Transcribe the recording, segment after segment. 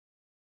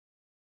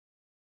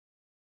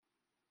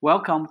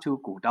Welcome to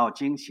古道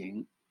今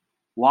行,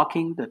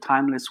 Walking the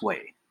Timeless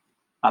Way,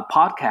 a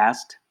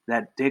podcast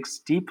that digs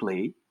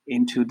deeply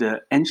into the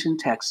ancient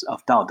texts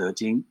of Dao De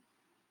Jing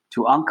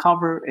to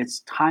uncover its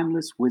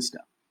timeless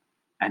wisdom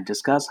and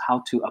discuss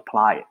how to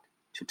apply it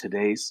to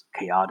today's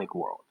chaotic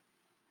world.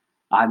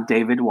 I'm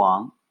David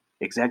Wang,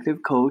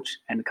 executive coach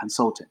and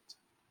consultant.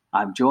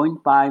 I'm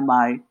joined by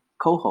my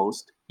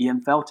co-host, Ian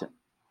Felton,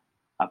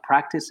 a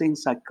practicing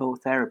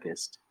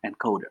psychotherapist and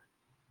coder.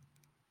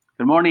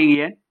 Good morning,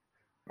 Ian.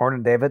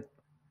 Morning, David.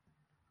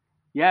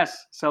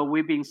 Yes, so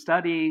we've been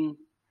studying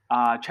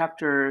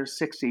chapter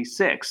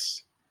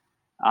 66.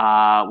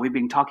 We've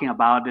been talking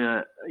about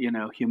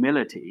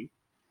humility.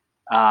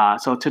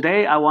 So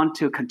today I want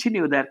to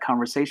continue that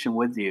conversation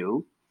with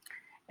you,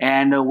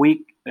 and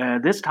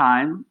this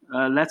time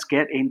let's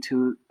get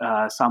into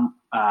some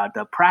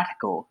the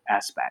practical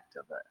aspect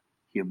of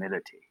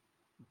humility.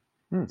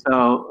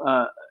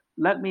 So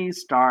let me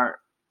start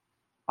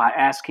by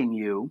asking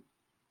you.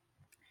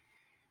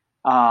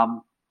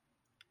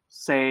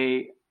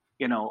 Say,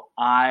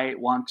 I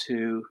want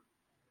to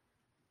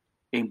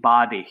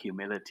embody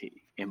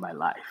humility in my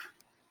life.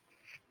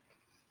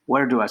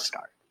 Where do I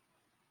start?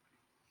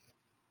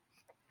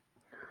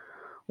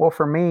 Well,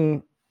 for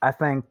me, I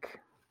think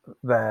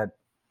that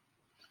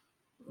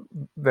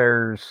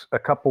there's a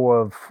couple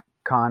of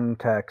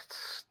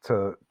contexts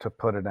to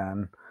put it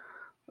in.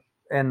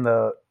 In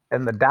the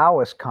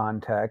Taoist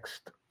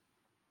context,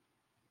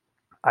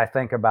 I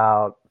think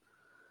about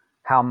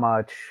how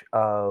much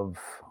of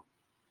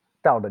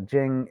Dao De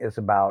Jing is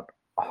about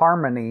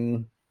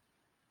harmony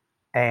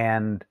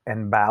and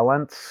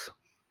balance.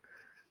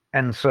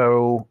 And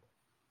so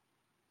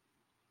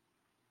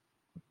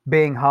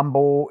being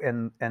humble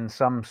in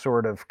some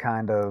sort of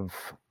kind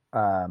of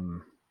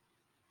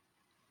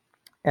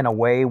in a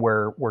way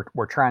where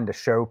we're trying to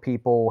show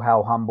people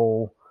how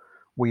humble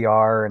we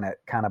are, and it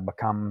kind of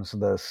becomes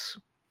this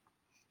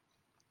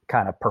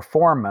kind of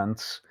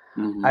performance.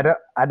 Mm-hmm.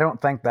 I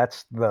don't think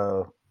that's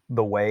the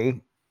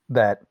way.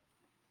 That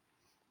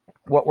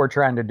what we're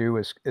trying to do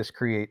is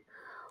create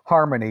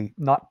harmony,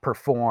 not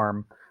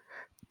perform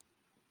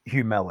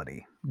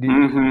humility. Do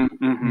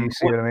you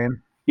see what I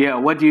mean? Yeah,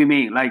 what do you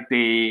mean? Like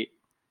you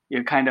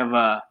kind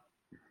of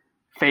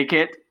fake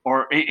it,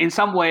 or in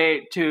some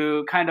way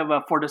to kind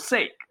of for the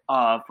sake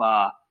of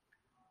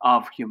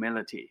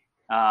humility.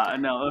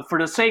 No, for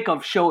the sake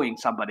of showing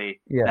somebody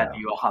that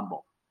you're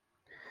humble.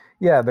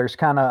 Yeah, there's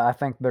kind of, I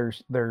think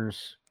there's,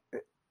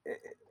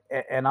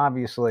 and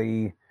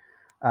obviously,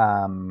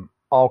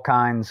 all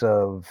kinds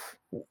of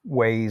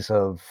ways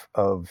of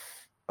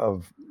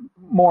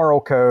moral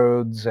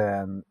codes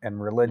and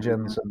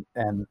religions,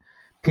 and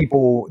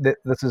people that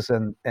this is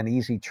an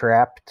easy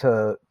trap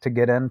to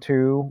get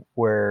into,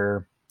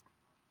 where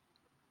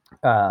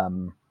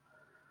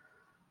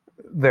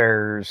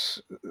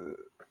there's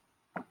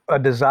a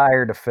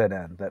desire to fit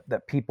in,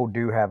 that people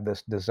do have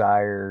this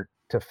desire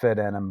to fit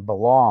in and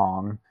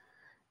belong.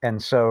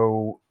 And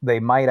so they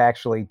might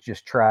actually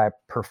just try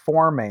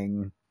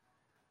performing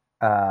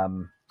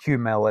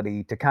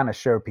humility to kind of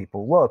show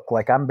people, look,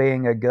 like I'm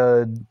being a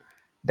good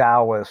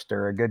Taoist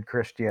or a good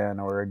Christian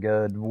or a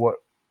good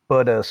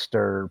Buddhist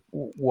or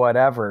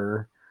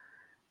whatever.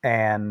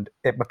 And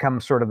it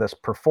becomes sort of this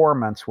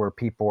performance where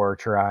people are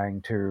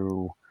trying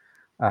to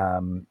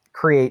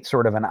create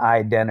sort of an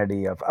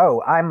identity of,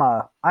 oh, I'm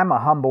a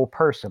humble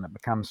person. It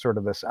becomes sort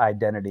of this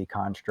identity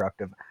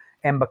construct of,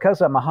 and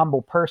because I'm a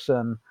humble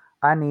person,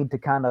 I need to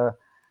kind of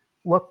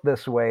look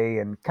this way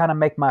and kind of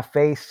make my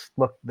face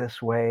look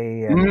this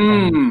way,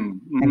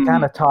 and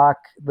kind of talk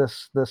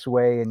this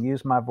way and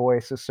use my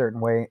voice a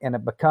certain way. And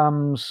it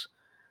becomes,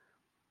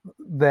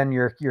 then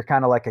you're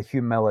kind of like a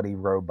humility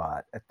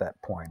robot at that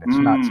point. It's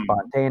not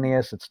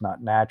spontaneous. It's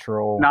not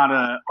natural. Not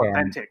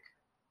authentic.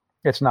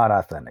 It's not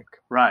authentic.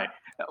 Right.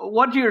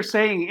 What you're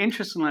saying,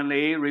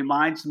 interestingly,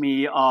 reminds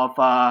me of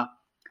a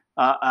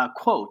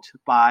quote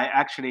by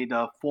actually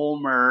the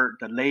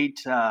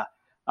late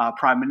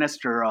Prime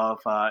Minister of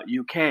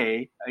UK.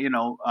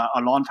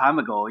 A long time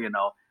ago.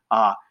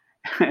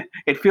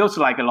 It feels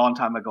like a long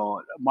time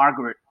ago.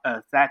 Margaret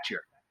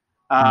Thatcher.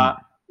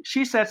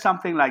 She said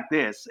something like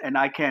this, and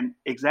I can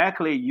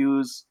exactly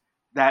use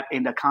that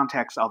in the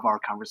context of our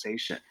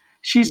conversation.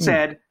 She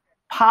said,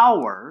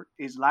 "Power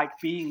is like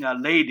being a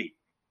lady.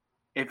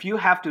 If you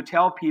have to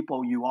tell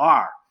people you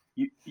are,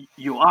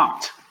 you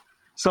aren't."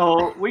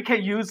 So we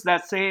can use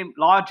that same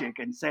logic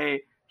and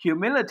say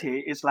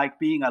humility is like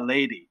being a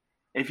lady.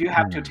 If you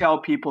have to tell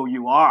people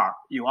you are,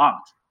 you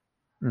aren't.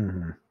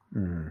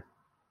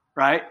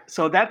 Right?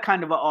 So that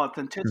kind of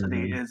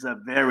authenticity is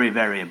very,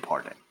 very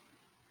important.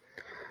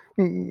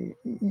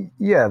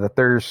 Yeah, that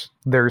there's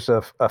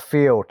a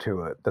feel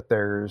to it, that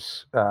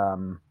there's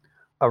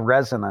a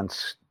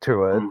resonance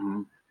to it,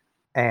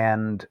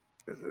 and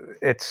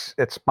it's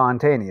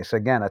spontaneous.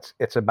 Again,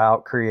 it's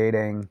about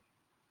creating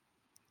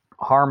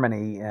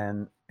harmony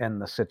in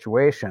the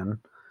situation.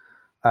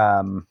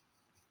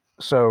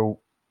 So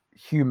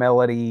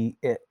humility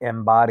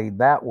embodied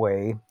that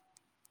way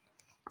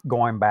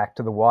going back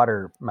to the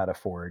water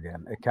metaphor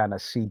again, it kind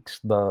of seeks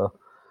the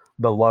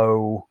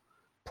low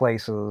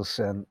places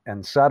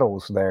and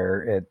settles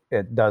there.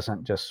 It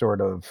doesn't just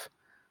sort of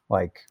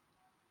like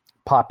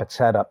pop its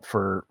head up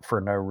for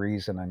no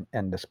reason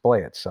and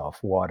display itself.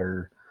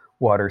 Water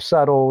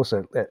settles,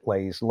 it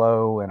lays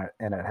low,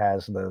 and it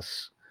has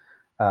this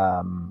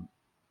um,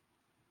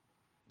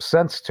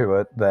 sense to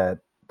it that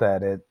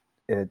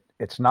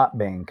it's not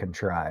being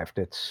contrived.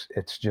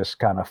 It's just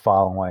kind of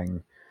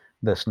following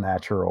this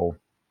natural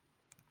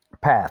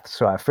path.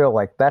 So I feel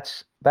like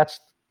that's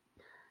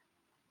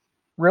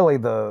really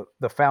the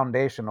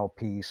foundational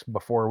piece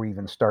before we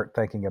even start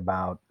thinking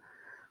about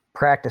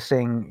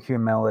practicing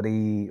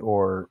humility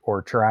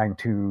or trying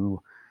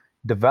to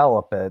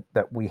develop it,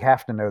 that we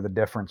have to know the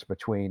difference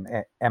between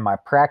am I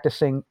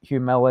practicing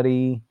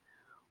humility,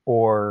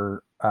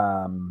 or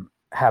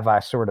have I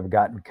sort of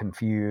gotten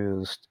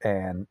confused,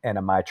 and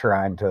am I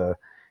trying to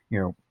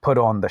put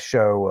on the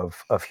show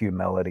of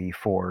humility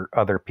for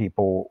other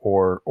people,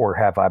 or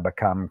have I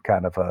become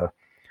kind of a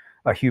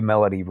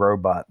humility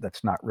robot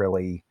that's not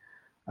really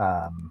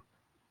um,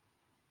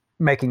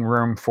 making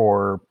room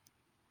for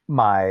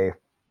my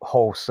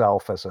whole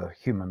self as a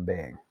human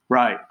being.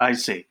 Right, I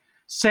see.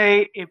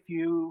 Say if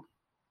you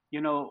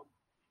know,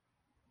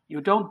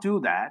 you don't do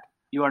that,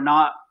 you are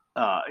not,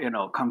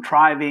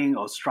 contriving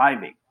or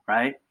striving,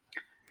 right?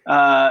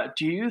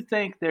 Do you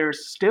think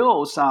there's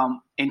still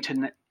some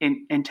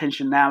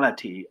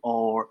intentionality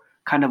or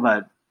kind of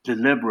a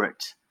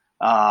deliberate,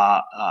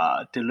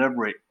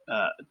 deliberate,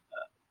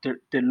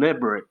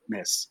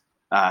 deliberateness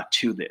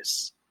to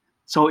this?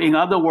 So, in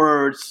other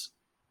words,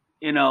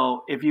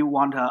 if you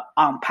want to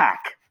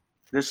unpack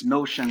this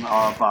notion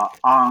of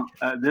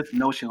this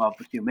notion of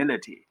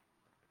humility,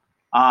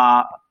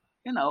 uh,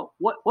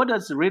 what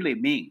does it really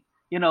mean?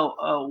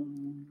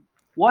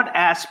 What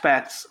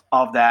aspects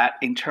of that,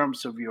 in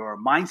terms of your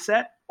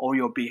mindset or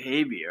your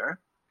behavior,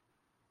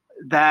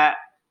 that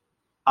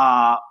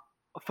uh,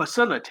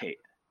 facilitate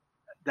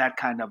that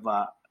kind of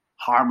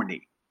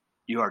harmony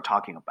you are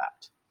talking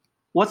about?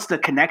 What's the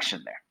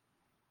connection there?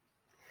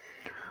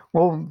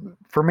 Well,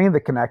 for me,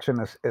 the connection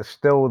is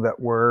still that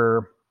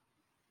we're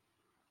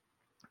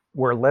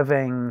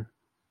living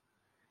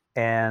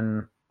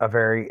in a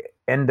very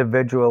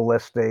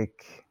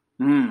individualistic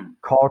Mm,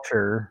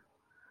 culture,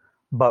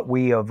 but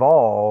we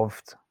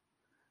evolved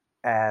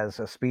as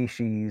a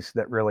species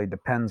that really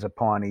depends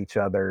upon each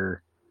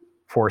other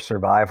for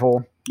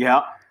survival.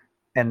 yeah.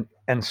 And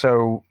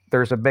so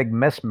there's a big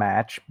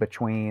mismatch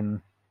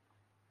between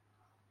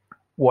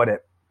what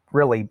it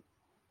really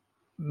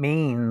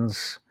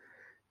means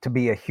to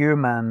be a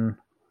human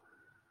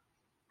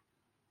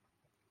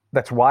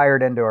that's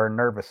wired into our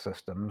nervous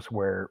systems,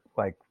 where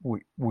like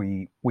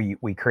we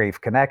crave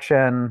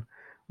connection,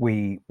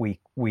 we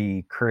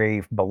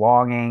crave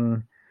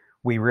belonging,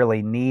 we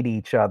really need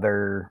each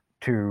other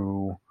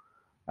to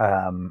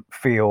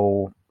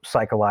feel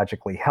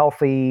psychologically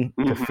healthy,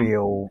 to Hmm.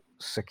 feel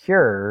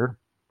secure.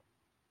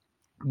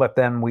 But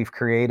then we've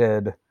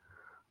created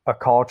a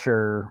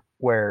culture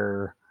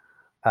where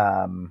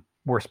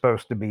we're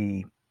supposed to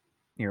be,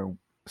 you know,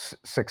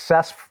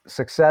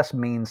 success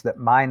means that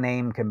my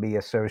name can be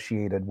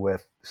associated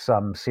with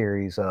some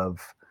series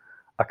of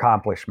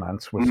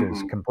accomplishments, which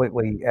is Hmm.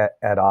 completely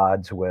at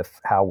odds with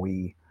how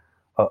we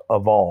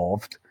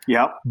evolved.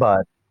 Yep.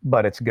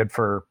 But it's good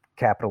for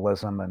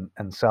capitalism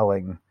and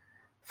selling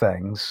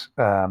things.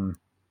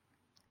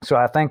 So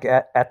I think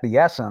at the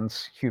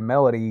essence,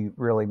 humility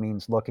really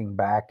means looking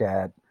back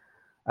at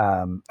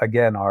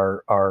again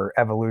our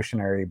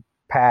evolutionary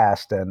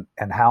past, and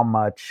how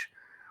much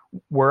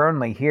we're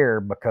only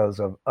here because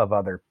of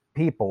other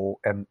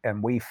people, and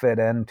we fit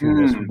into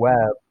this Mm.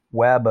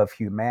 web of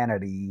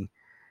humanity.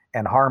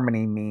 And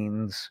harmony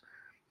means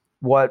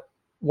what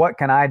what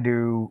can I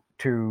do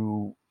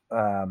to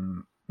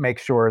make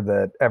sure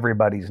that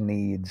everybody's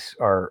needs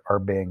are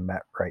being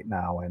met right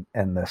now in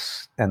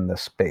this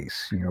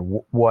space.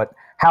 What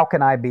how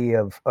can I be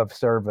of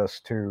service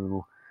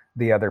to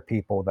the other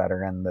people that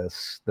are in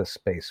this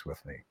space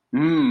with me.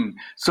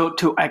 So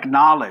to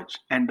acknowledge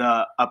and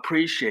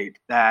appreciate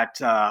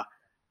uh,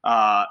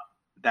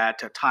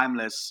 that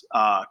timeless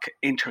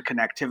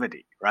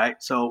interconnectivity,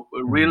 right? So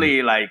Mhm.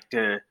 really, like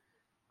to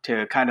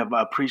kind of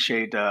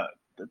appreciate the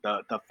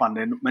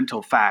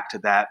fundamental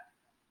fact that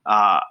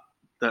uh,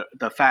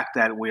 the fact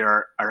that we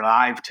are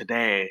alive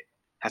today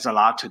has a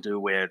lot to do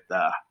with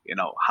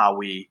how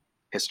we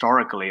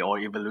historically or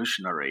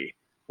evolutionary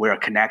we are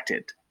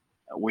connected.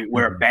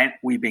 Mhm.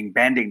 We've been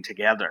banding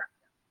together,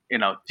 Yeah.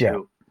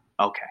 to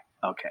okay,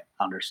 okay,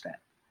 understand.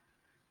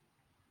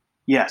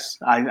 Yes,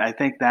 I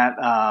think that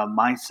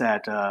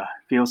mindset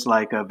feels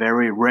like a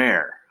very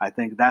rare. I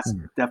think that's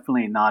Mhm.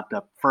 definitely not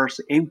the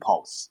first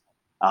impulse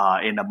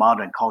in the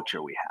modern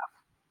culture we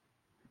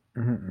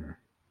have. Mhm.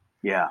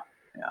 Yeah,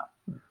 yeah.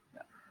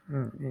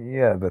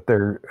 Yeah, that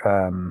they're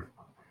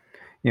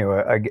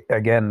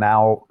again,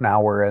 now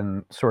we're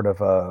in sort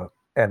of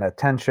an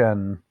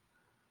attention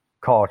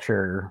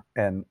culture,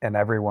 and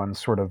everyone's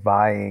sort of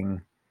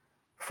vying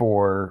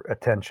for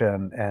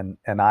attention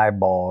and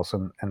eyeballs.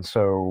 And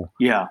so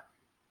Yeah.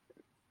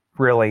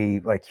 really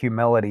like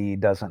humility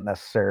doesn't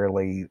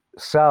necessarily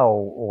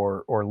sell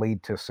or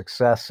lead to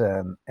success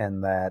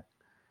in that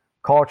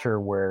culture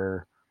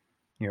where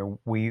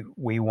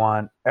we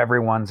want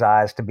everyone's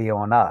eyes to be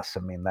on us. I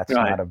mean, that's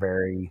Right. not a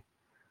very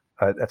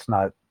that's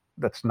not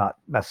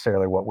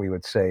necessarily what we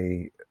would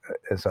say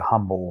is a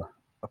humble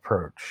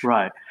approach.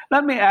 Right.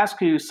 Let me ask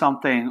you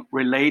something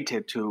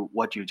related to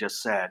what you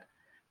just said.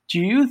 Do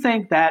you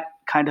think that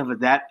kind of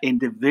that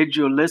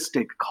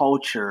individualistic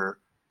culture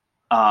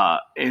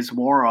is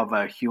more of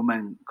a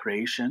human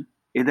creation?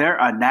 Is there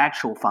a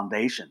natural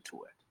foundation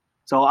to it?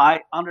 So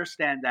I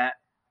understand that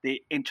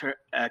the inter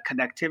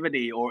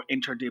connectivity or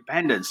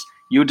interdependence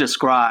you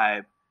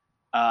describe,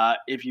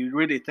 if you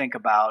really think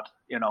about,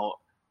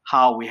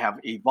 how we have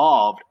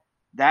evolved,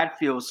 that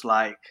feels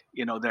like,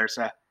 there's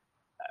a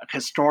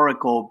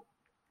historical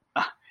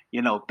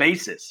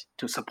basis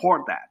to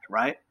support that,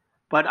 right?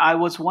 But I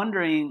was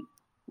wondering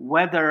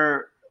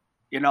whether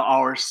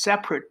our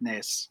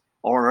separateness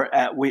or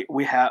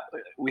we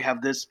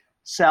have this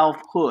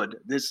selfhood,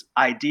 this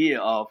idea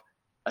of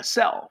a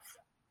self.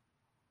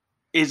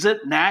 Is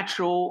it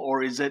natural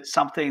or is it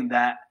something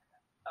that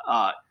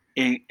uh,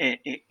 in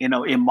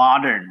the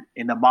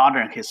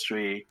modern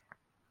history,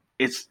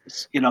 it's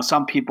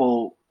some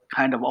people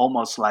kind of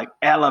almost like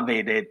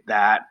elevated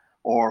that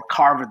or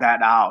carved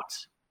that out,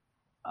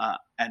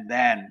 and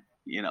then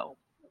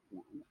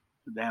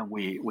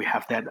we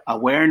have that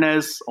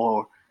awareness,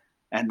 or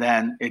and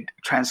then it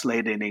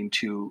translated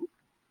into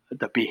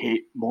the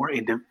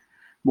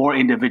more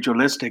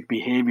individualistic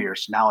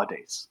behaviors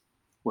nowadays.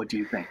 What do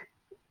you think?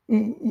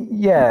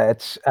 Yeah,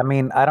 I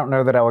mean, I don't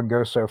know that I would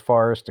go so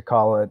far as to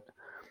call it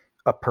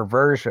a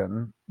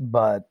perversion,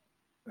 but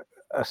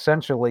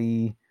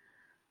essentially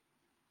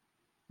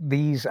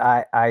these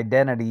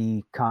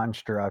identity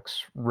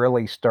constructs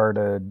really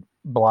started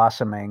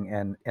blossoming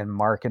in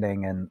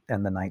marketing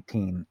in the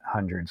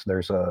 1900s.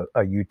 There's a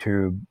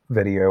YouTube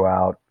video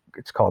out.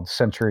 It's called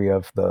Century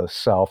of the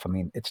Self. I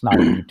mean, it's not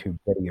a YouTube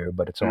video,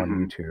 but it's on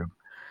Hmm. YouTube.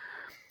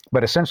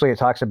 But essentially, it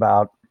talks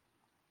about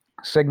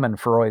Sigmund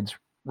Freud's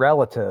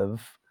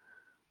relative,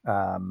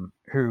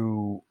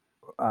 who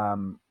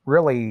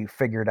really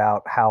figured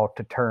out how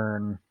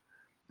to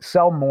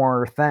sell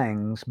more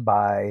things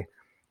by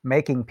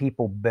making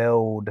people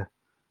build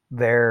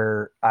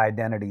their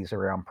identities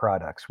around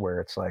products,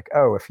 where it's like,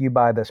 oh, if you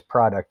buy this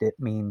product it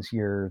means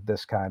you're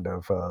this kind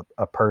of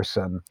a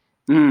person.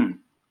 Mm.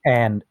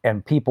 And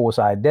people's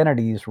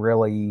identities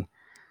really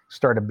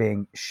started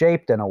being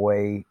shaped in a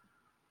way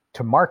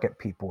to market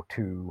people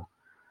to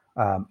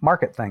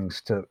market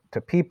things to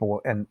people.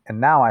 And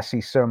now I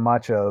see so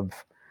much of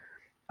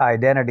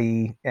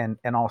identity in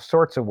all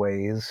sorts of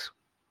ways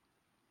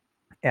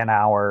in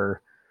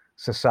our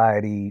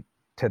society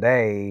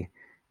today.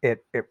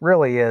 It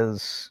really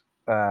is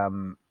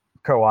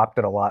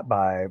co-opted a lot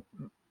by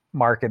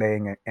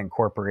marketing and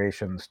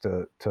corporations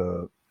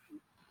to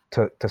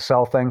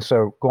sell things.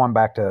 So going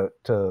back to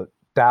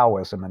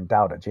Taoism and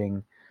Tao Te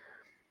Ching,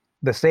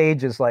 the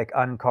sage is like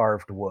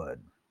uncarved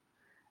wood.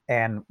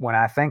 And when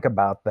I think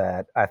about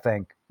that, I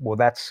think, well,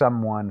 that's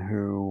someone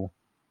who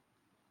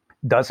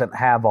doesn't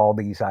have all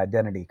these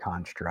identity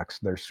constructs.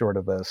 There's sort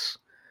of this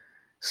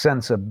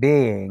sense of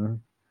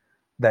being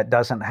that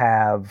doesn't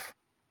have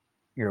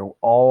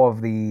all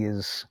of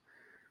these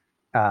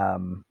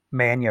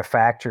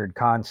manufactured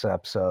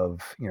concepts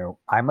of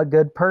I'm a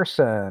good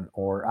person,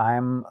 or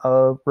I'm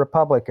a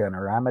Republican,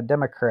 or I'm a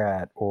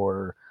Democrat,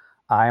 or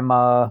I'm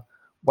a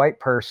white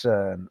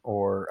person,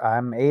 or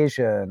I'm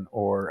Asian,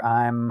 or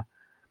I'm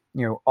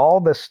all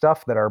this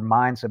stuff that our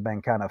minds have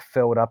been kind of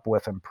filled up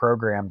with and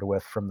programmed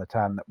with from the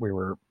time that we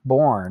were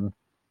born.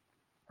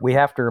 We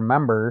have to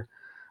remember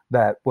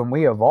that when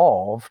we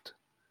evolved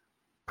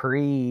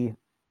pre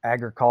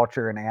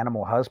agriculture and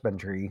animal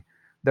husbandry,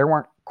 there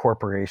weren't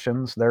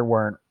corporations, there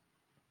weren't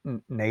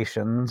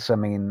nations. I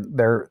mean,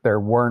 there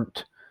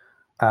weren't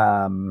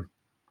um,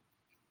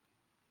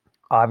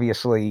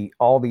 obviously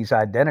all these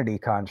identity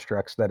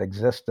constructs that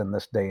exist in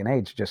this day and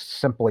age just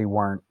simply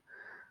weren't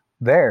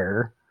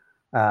there.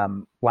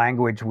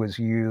 Language was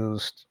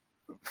used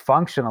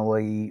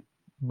functionally,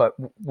 but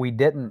we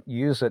didn't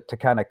use it to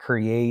kind of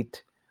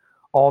create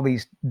all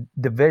these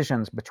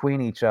divisions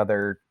between each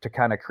other to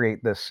kind of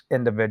create this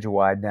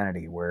individual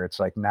identity where it's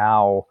like,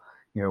 now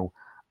you know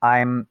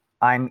I'm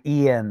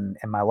Ian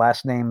and my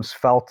last name's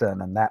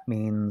Felton, and that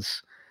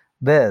means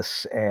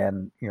this,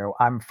 and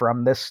I'm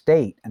from this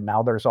state, and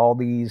now there's all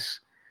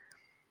these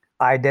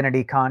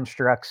identity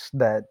constructs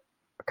that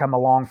come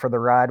along for the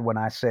ride when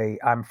I say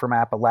I'm from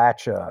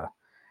Appalachia,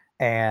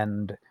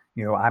 and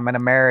I'm an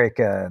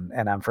American,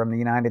 and I'm from the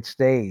United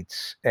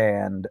States,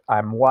 and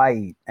I'm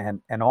white,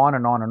 and on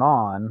and on and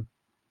on.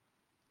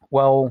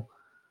 Well,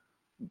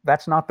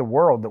 that's not the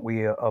world that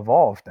we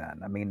evolved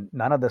in. I mean,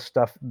 none of this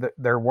stuff.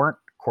 There weren't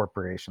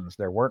corporations,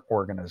 there weren't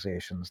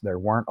organizations, there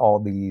weren't all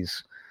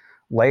these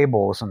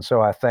labels. And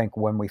so I think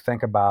when we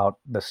think about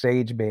the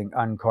sage being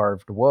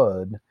uncarved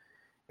wood,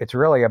 it's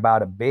really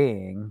about a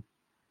being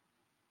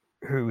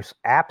who's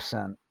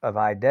absent of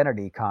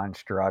identity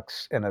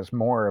constructs and is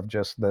more of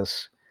just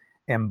this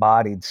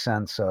embodied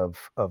sense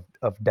of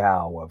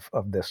Tao,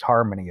 of this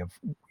harmony of,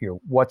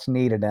 what's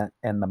needed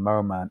in the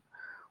moment.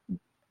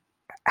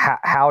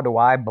 How do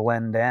I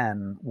blend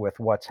in with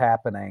what's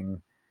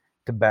happening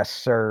to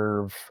best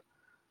serve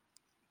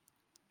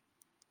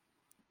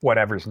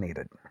whatever's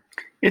needed?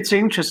 It's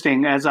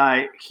interesting as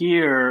I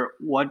hear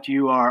what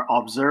you are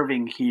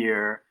observing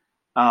here.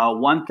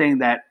 One thing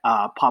that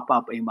pop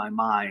up in my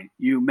mind,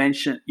 you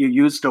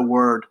used the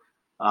word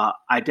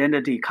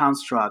identity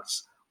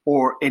constructs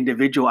or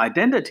individual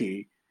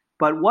identity,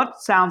 but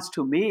what sounds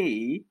to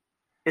me,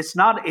 it's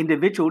not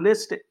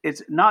individualistic.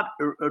 It's not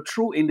a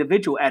true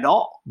individual at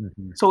all.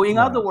 Mm-hmm. So, in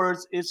other Right.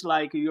 words, it's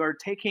like you're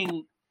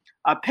taking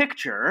a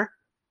picture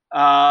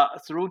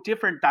through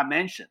different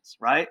dimensions,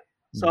 right?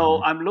 So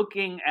Mm-hmm. I'm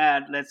looking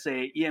at, let's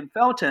say, Ian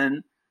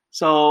Felton.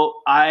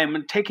 So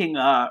I'm taking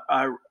a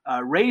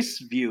race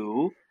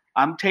view,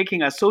 I'm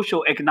taking a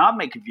social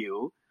economic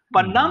view,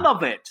 but Mm-hmm. none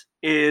of it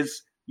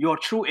is your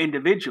true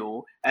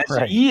individual. As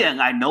Right. Ian,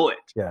 I know it.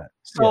 Yeah. Yeah.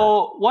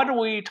 So what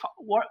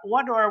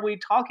are we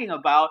talking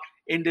about?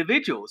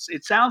 Individuals.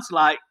 It sounds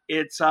like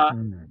it's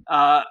Mm-hmm.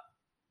 uh,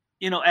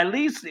 at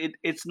least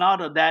it's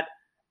not that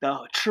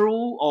the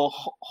true or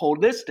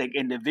holistic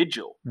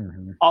individual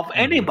Mm-hmm. of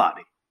Mm-hmm.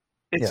 anybody.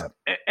 It's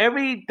Yeah.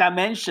 every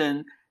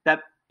dimension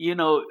that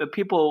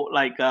people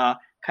like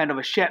kind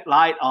of shed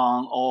light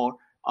on or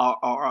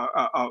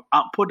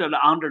put it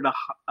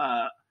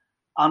uh,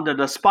 under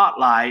the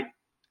spotlight.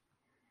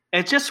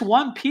 It's just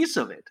one piece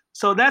of it.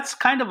 So that's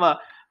kind of a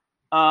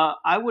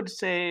I would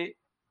say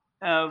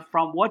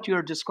from what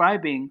you're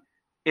describing,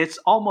 it's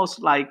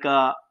almost like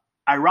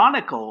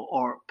ironical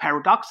or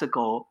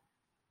paradoxical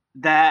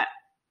that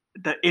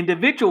the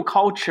individual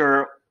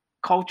culture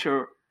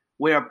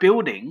we are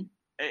building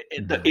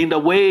Mm-hmm. in the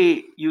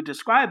way you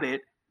describe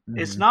it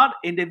is Mm-hmm. not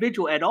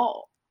individual at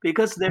all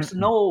because there's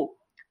no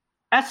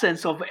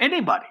essence of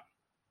anybody.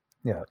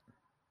 Yeah.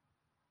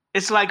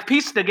 It's like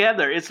pieced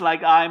together. It's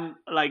like I'm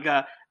like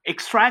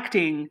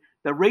extracting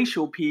the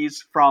racial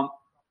piece from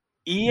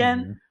Ian,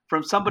 Mm-hmm. Mm-hmm.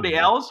 from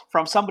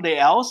somebody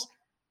else,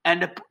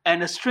 and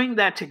string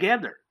that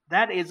together.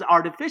 That is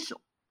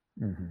artificial.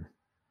 Mm-hmm.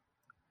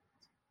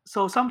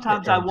 So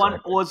sometimes Exactly.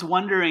 was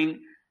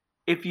wondering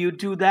if you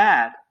do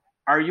that,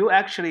 are you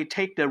actually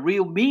take the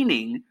real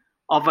meaning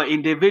of an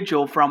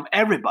individual from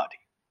everybody?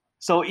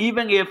 So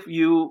even if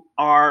you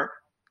are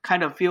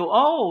kind of feel,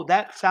 oh,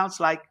 that sounds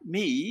like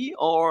me,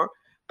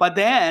 but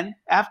then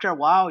after a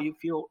while you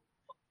feel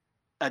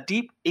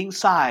deep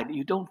inside,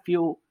 you don't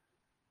feel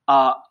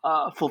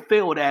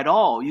fulfilled at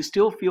all. You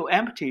still feel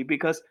empty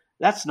because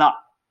that's not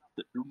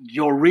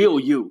your real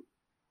you.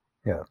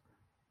 Yeah.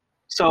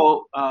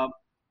 So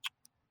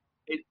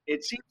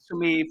it seems to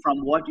me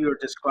from what you're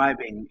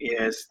describing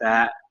is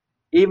that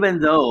even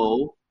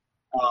though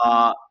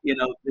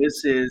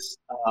this is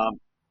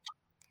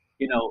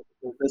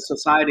the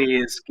society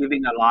is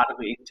giving a lot of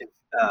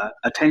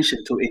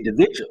attention to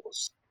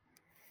individuals,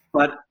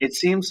 but it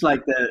seems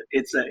like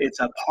it's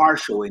a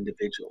partial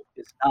individual.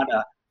 It's not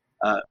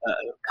a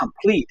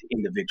complete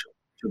individual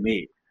to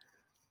me.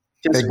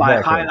 Just by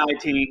Exactly.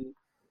 highlighting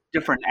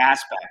different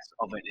aspects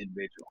of an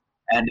individual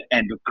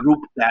and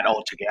group that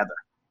all together.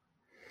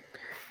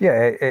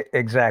 Yeah,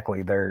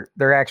 exactly.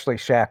 They're actually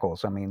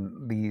shackles. I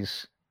mean,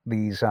 these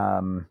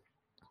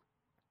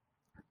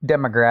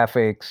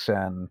demographics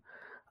and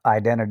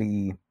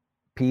identity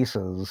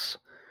pieces.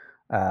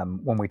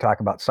 When we talk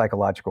about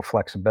psychological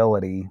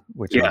flexibility,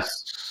 which is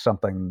Yes.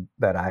 something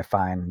that I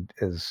find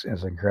is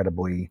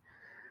incredibly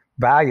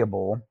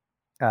valuable,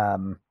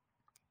 um,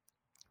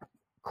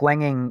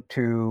 clinging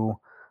to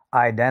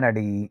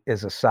identity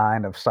is a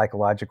sign of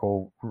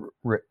psychological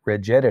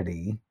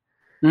rigidity,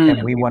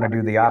 and we We want to want to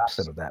do do the the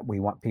opposite opposite. of that. We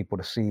want people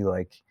to see,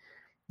 like,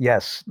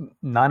 yes,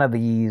 none of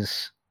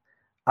these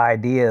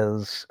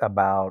ideas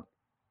about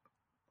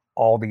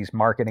all these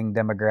marketing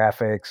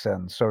demographics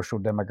and social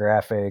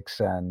demographics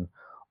and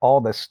all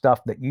this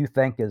stuff that you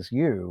think is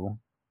you,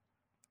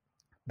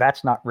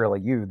 that's not really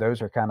you.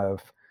 Those are kind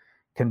of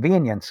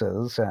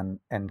conveniences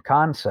and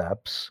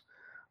concepts.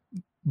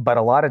 But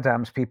a lot of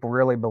times people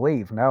really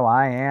believe, no,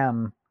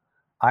 I'm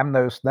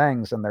those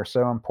things and they're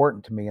so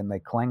important to me and they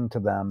cling to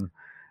them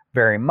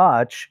very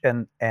much.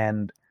 And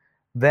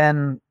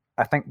then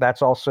I think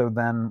that's also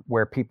then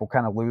where people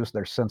kind of lose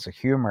their sense of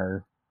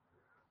humor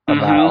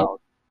Mm-hmm.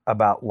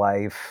 about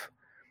life.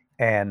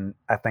 And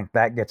I think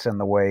that gets in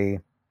the way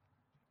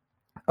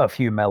of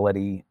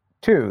humility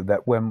too.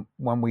 That when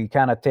we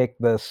kind of take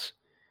this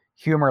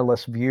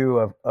humorless view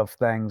of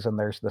things and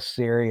there's the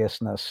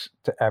seriousness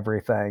to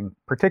everything,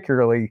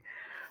 particularly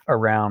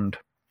around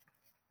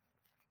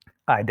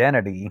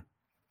identity,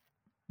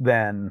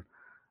 then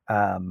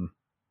um,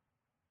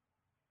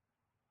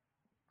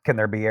 can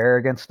there be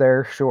arrogance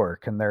there? Sure.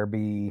 Can there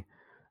be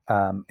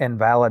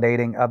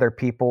invalidating other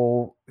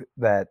people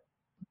that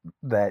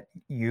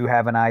you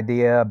have an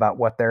idea about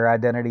what their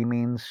identity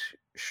means?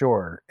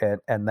 Sure.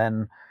 And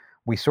then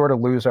we sort of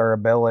lose our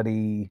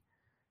ability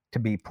to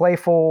be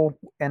playful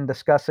in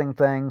discussing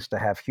things, to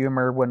have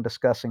humor when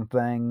discussing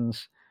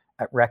things,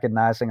 at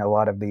recognizing a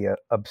lot of the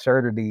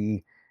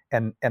absurdity,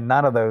 and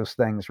none of those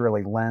things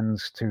really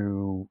lends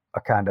to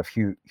a kind of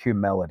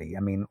humility. I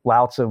mean,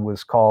 Lao Tzu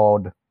was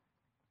called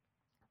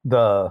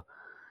the,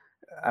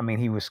 I mean,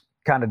 he was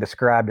kind of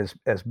described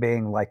as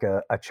being like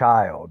a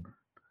child,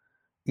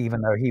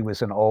 even though he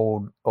was an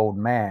old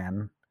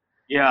man.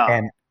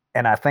 Yeah.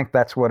 And I think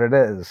that's what it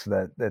is,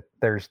 that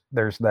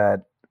there's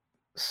that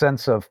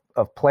sense of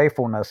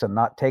playfulness and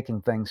not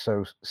taking things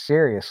so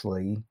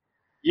seriously.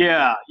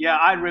 Yeah, yeah,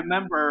 I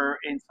remember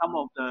in some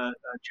of the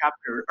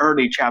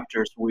early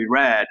chapters we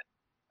read,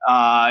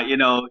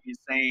 he's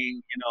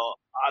saying,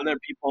 other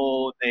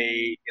people,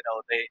 they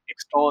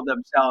extol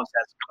themselves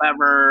as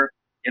clever.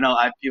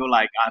 I feel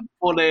like I'm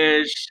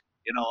foolish.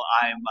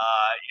 Like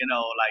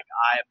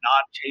I'm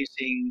not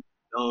chasing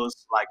those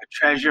like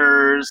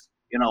treasures.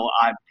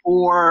 I'm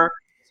poor.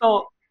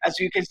 So as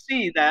you can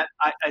see that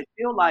I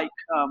feel like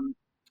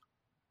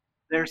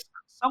there's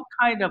some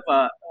kind of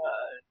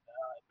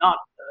not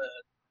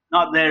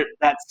not there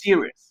that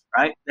serious,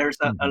 right? There's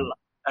Hmm.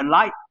 a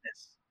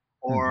lightness,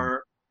 Hmm.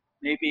 or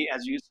maybe,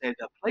 as you said,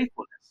 a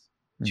playfulness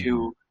Hmm.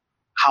 to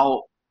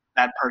how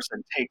that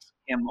person takes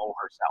him or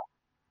herself.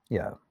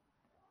 Yeah.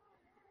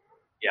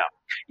 Yeah,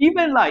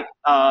 even like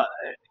I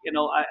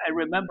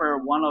remember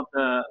one of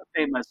the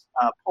famous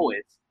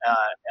poets,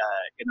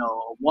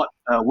 what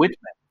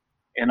Whitman,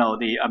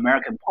 the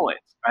American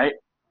poets, right?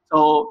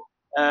 So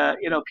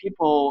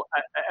people,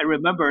 I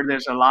remember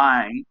there's a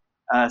line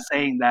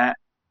saying that,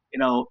 you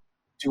know,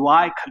 do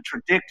I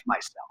contradict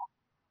myself?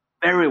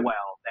 Very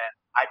well, then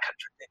I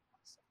contradict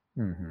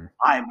myself. Hmm.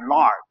 I am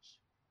large.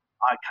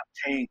 I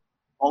contain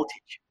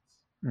multitudes.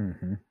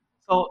 Hmm.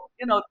 So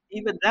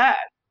even that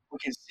we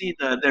can see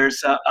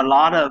there's a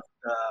lot of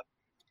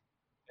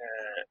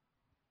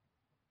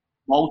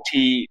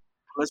multi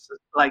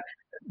like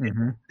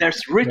Hmm.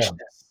 there's Yeah.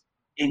 richness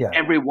in Yeah.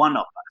 every one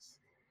of us,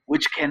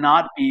 which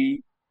cannot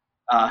be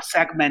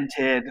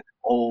segmented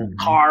or Hmm.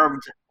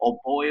 carved or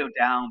boiled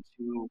down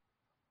to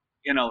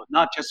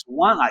not just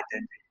one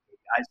identity.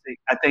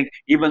 I think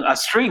even a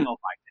string of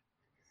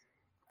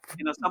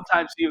identities.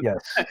 Sometimes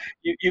Yes.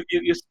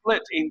 you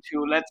split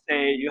into, let's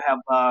say you have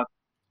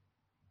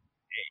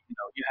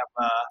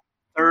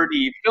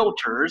 30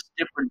 filters,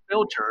 different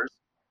filters,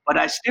 but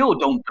I still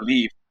don't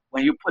believe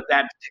when you put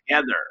that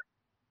together,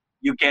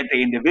 you get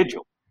the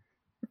individual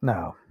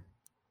No.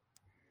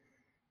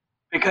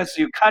 because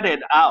you cut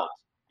it out.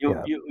 You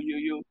Yeah. you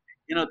you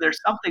you there's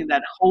something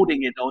that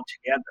holding it all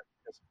together.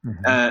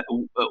 Hmm.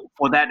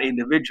 For that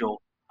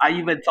individual, I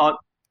even thought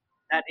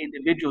that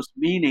individual's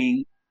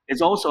meaning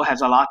is also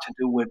has a lot to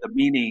do with the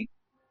meaning,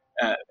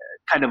 uh,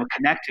 kind of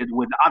connected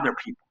with other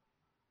people.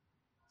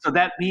 So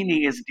that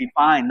meaning is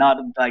defined, not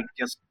like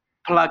just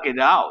plug it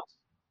out,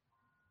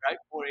 right?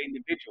 For an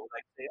individual,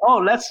 like say, oh,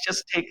 let's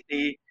just take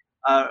the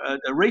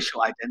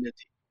racial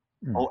identity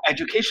or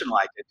educational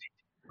identity,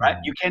 right?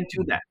 Hmm. You can't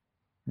do that.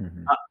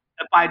 Hmm. Uh,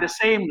 by the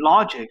same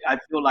logic, I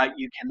feel like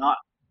you cannot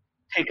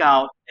take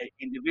out an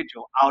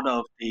individual out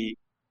of the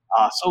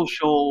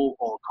social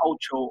or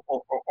cultural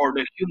or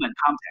the human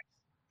context.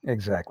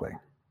 Exactly.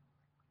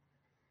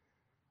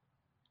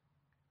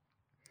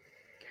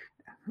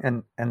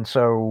 And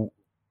so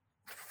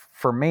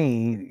for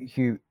me,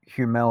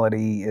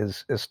 humility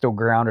is still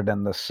grounded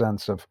in the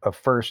sense of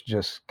first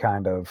just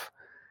kind of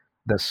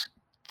this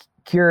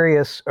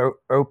curious,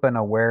 open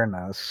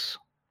awareness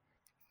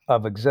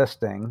of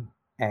existing,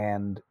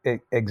 and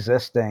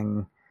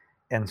existing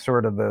in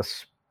sort of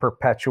this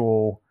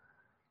perpetual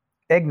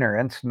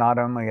ignorance, not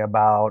only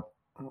about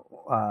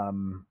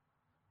um,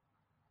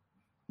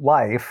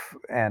 life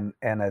and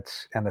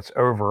its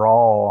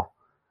overall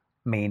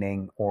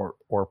meaning or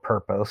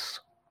purpose,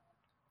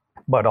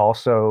 but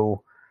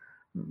also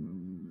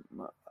mm,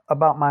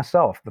 about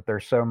myself. That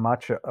there's so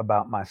much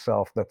about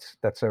myself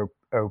that's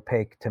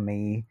opaque to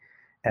me,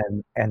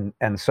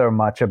 and so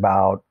much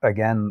about,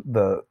 again,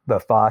 the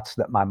thoughts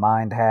that my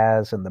mind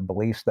has and the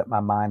beliefs that my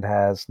mind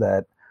has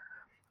that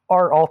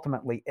are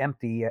ultimately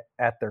empty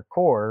at their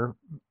core,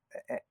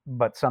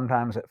 but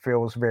sometimes it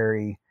feels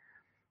very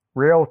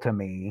real to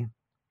me.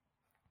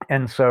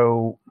 And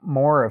so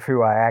more of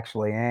who I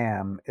actually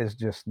am is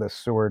just this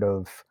sort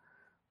of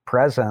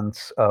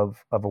presence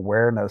of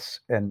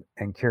awareness and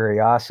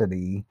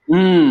curiosity.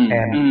 Mm,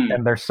 and mm.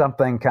 and there's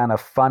something kind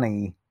of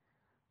funny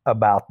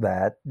about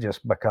that,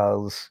 just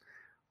because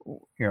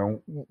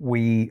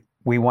we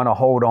want to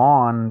hold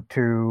on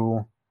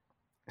to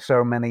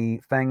so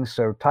many things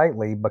so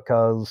tightly,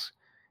 because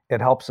it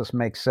helps us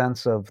make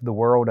sense of the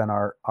world and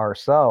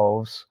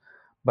ourselves.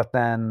 But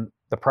then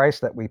the price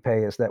that we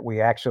pay is that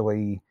we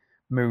actually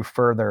move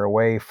further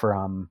away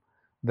from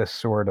this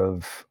sort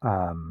of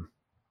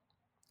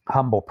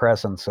humble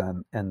presence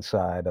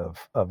inside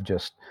of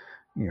just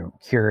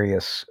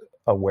curious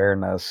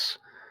awareness,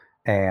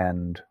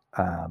 and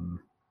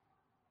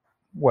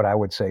what I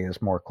would say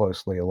is more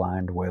closely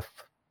aligned with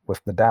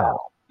the Tao.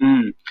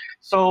 Mm.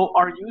 So,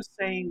 are you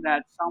saying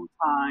that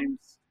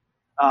sometimes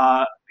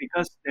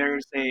because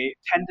there's a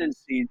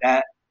tendency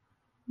that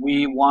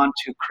we want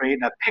to create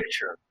a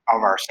picture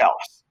of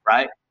ourselves,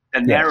 right? The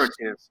Yes.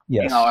 narratives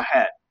in Yes. our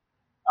head.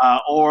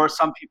 Or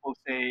some people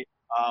say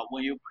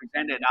when you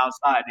present it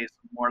outside, it's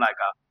more like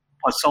a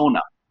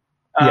persona.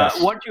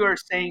 Yes. What you're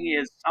saying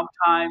is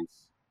sometimes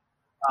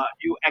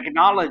you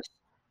acknowledge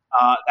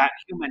that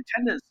human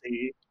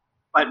tendency,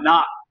 but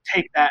not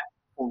take that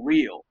for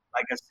real,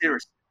 like a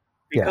serious.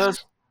 Because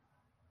Yes.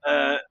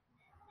 uh,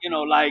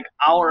 like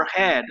our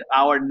head,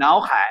 our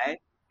nauhai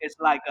is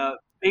like a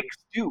big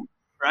stew,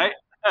 right?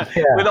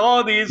 Yeah. With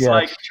all these Yes.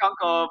 like chunk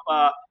of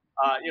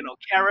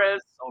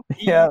carrots or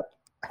peas Yeah.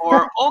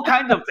 or all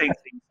kinds of things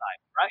inside,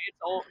 right? It's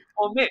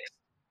all mixed.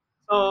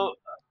 So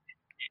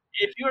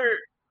if you're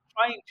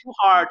trying too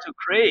hard to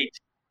create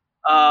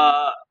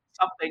uh,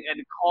 something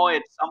and call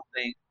it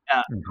something,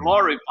 Hmm.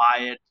 glorify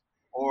it,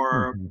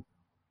 or Hmm.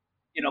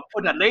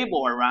 put a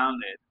label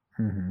around it.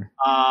 Hmm.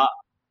 Uh,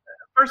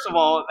 First of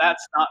all,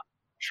 that's not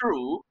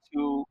true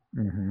to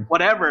Hmm.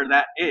 whatever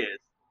that is.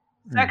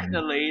 Hmm.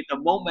 Secondly, the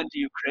moment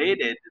you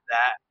created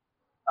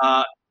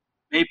that,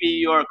 maybe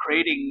you're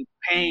creating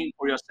pain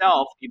for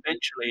yourself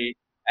eventually,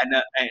 and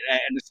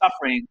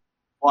suffering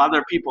for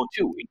other people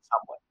too in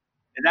some way.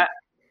 Is that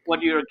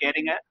what you're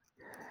getting at?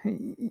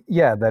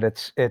 Yeah, that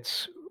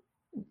it's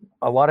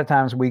a lot of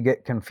times we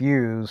get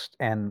confused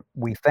and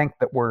we think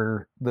that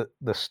we're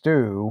the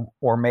stew,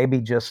 or maybe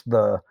just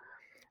the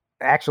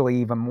actually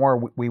even more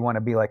we want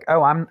to be like,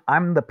 oh,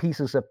 I'm the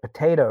pieces of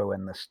potato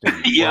in the stew,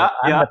 or Yeah,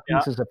 I'm yeah, the yeah.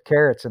 pieces of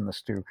carrots in the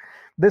stew.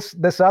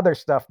 This other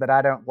stuff that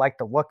I don't like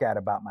to look at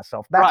about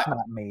myself, Right, that's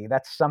not me,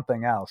 that's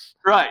something else.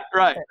 right,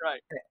 right,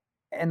 right.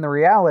 And the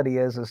reality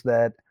is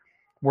that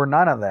we're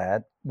none of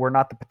that. We're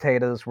not the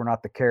potatoes, we're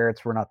not the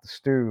carrots, we're not the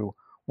stew.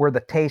 We're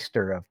the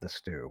taster of the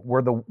stew.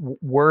 We're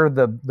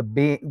the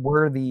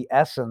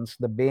essence,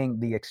 the being,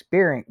 the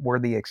experience. We're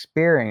the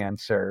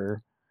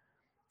experiencer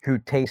who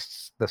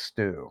tastes the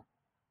stew.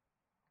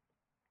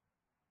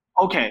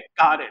 Okay,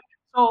 got it.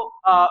 So,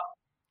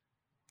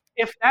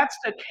 if that's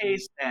the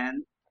case,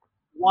 then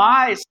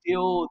why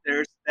still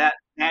there's that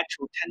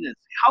natural tendency?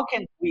 How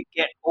can we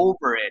get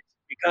over it?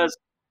 Because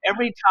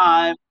every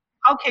time,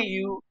 how can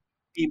you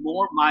be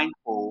more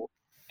mindful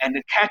and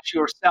catch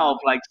yourself,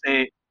 like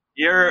say,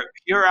 here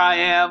I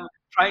am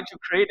trying to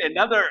create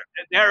another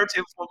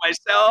narrative for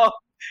myself.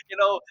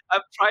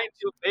 I'm trying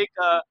to make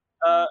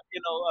a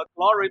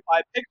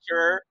glorified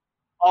picture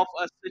of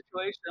a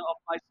situation of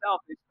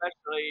myself,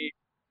 especially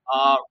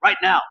right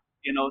now.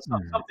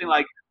 Mhm. Something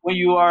like when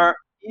you are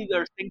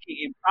either thinking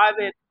in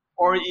private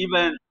or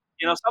even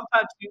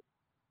sometimes you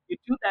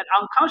do that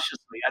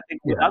unconsciously, I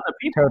think, with Yeah, other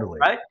people, totally,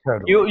 right?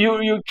 you totally.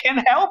 you you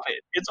can't help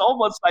it. It's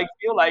almost like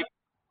feel like,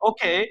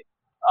 okay,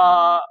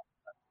 uh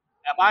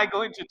am I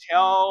going to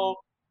tell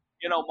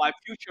my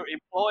future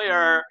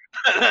employer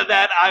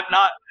that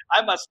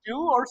I'm a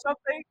stew or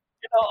something?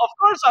 Of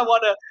course I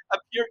want to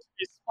appear to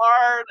be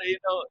smart,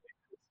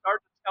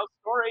 start to tell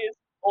stories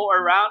all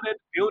around it,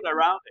 build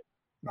around it.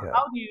 So Yeah.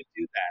 how do you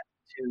do that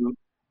to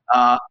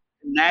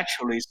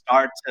naturally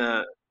start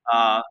to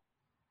uh,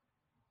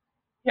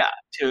 yeah,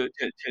 to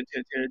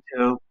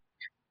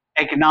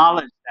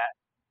acknowledge that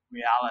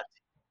reality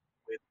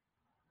with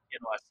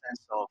a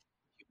sense of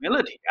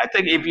humility? I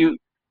think if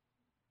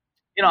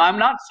I'm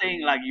not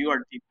saying like you are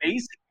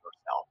debasing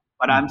yourself,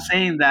 but I'm Mhm.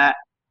 saying that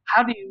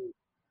how do you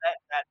let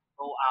that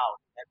go out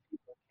that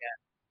people can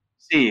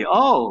see?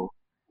 Oh,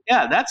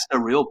 yeah, that's the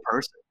real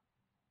person.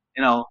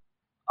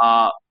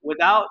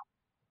 Without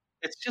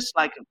it's just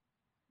like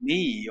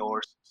me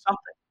or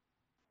something.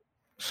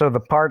 So the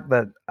part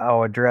that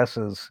I'll address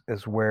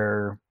is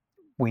where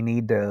we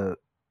need to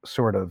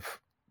sort of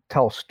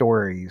tell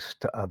stories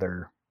to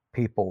other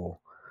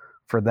people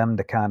for them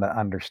to kind of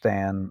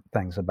understand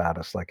things about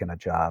us, like in a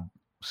job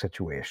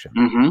situation.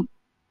 Hmm.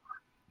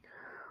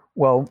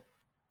 Well,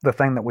 the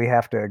thing that we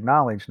have to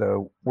acknowledge,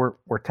 though,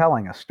 we're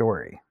telling a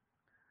story,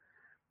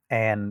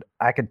 and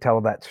I could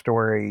tell that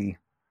story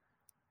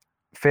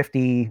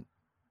 50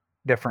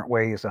 different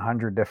ways,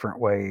 100 different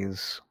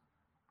ways.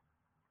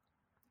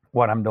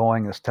 What I'm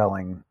doing is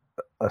telling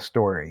a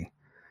story.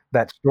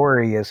 That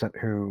story isn't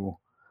who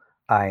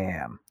I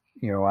am.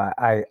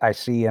 I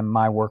see in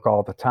my work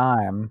all the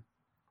time,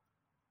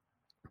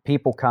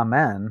 people come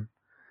in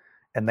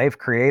and they've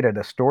created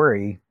a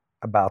story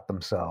about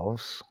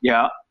themselves,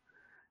 Yeah.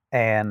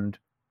 and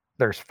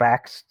there's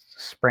facts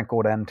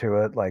sprinkled into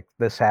it, like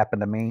this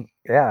happened to me.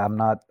 Yeah,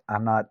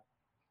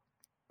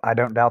 I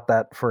don't doubt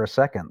that for a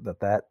second,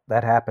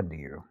 that happened to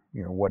you.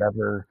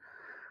 Whatever,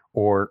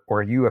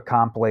 or you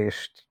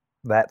accomplished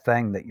that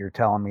thing that you're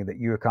telling me that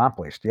you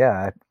accomplished.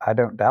 Yeah, I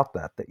don't doubt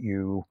that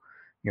you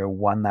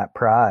won that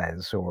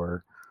prize,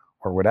 or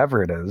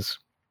whatever it is.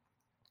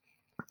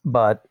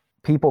 But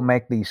people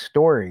make these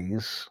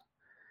stories,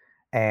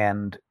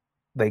 and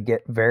they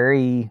get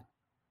very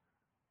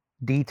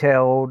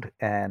detailed,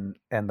 and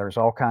there's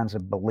all kinds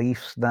of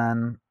beliefs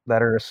then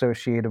that are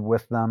associated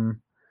with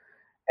them.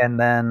 And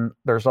then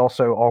there's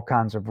also all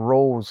kinds of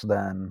rules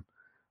then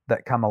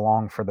that come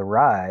along for the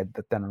ride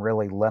that then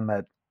really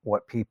limit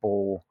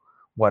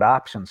what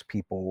options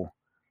people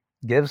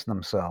gives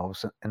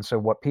themselves. And so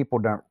what people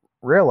don't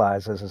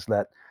realize is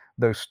that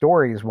those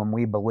stories, when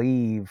we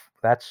believe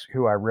that's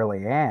who I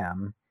really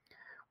am,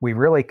 we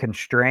really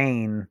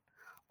constrain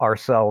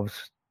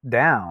ourselves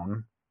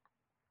down.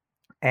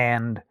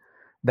 And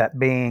that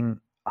being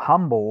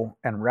humble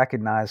and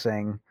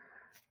recognizing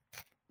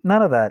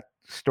none of that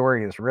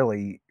story is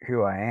really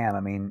who I am.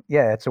 I mean,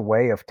 yeah, it's a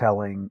way of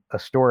telling a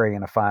story.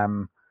 And if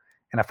I'm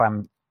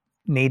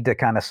need to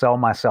kind of sell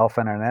myself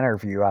in an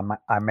interview,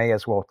 I may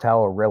as well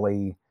tell a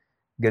really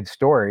good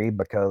story,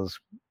 because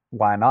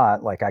why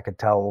not? Like, I could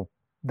tell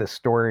this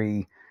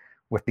story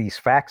with these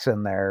facts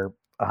in there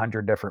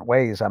 100 different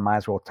ways. I might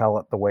as well tell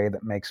it the way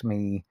that makes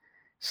me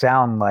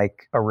sound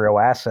like a real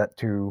asset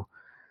to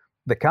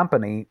the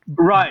company.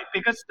 Right,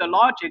 because the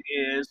logic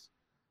is,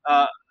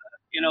 uh,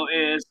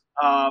 is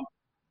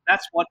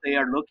that's what they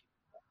are looking.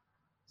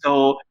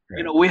 So,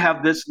 Right. we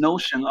have this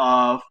notion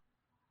of,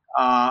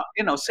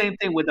 same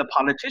thing with the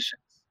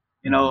politicians.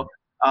 You know,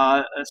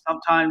 Mhm.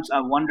 sometimes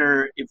I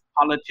wonder if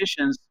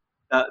politicians,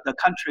 the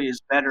country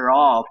is better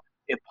off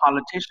if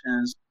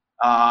politicians,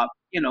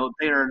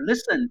 they are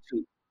listening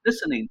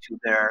to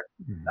their,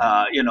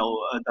 Mhm.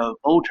 the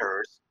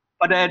voters,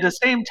 but at the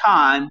same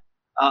time,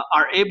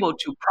 are able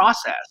to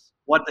process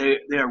what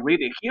they are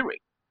really hearing.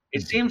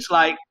 It Mhm. seems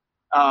like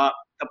uh,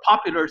 the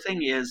popular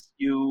thing is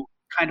you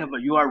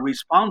are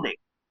responding,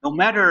 no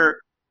matter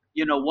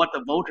what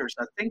the voters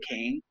are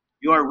thinking,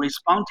 you are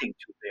responding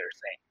to their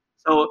saying.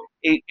 So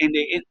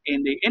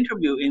in the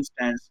interview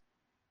instance,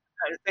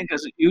 I think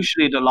as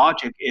usually the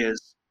logic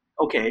is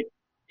okay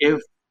if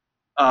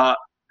uh,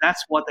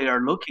 that's what they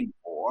are looking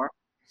for,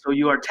 so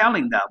you are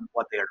telling them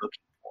what they are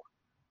looking for,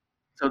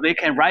 so they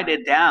can write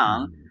it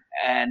down Mhm.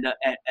 and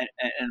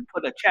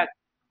put a check,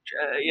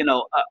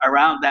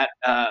 around that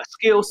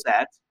skill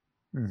set,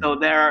 so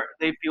Mhm.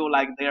 they feel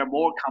like they are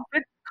more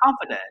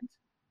confident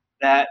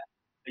that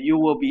you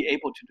will be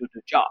able to do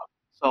the job.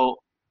 So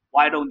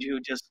why don't you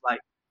just like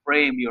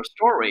frame your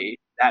story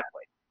that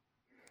way?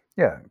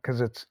 Yeah,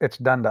 because it's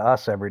done to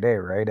us every day,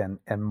 right?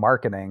 And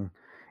marketing,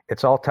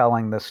 it's all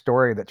telling the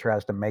story that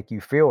tries to make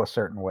you feel a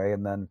certain way,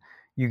 and then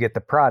you get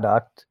the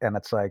product, and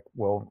it's like,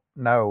 well,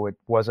 no, it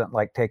wasn't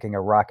like taking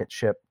a rocket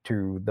ship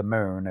to the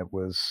moon. It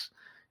was,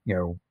 you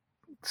know,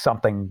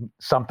 something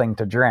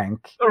to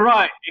drink.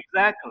 Right,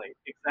 exactly,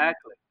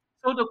 exactly.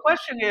 So the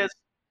question is,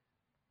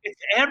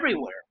 it's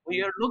everywhere.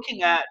 We are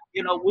looking at,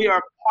 we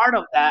are part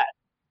of that,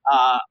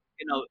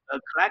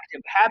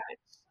 collective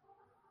habits.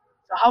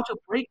 So how to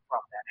break from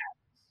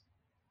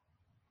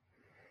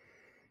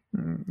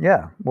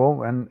Yeah,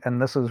 well,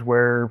 and this is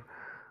where,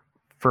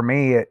 for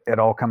me, it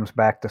all comes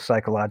back to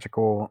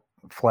psychological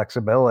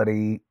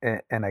flexibility,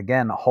 and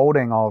again,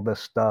 holding all this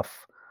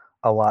stuff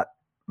a lot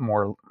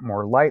more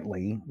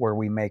lightly, where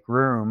we make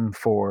room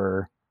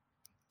for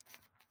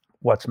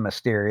what's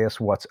mysterious,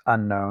 what's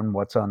unknown,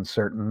 what's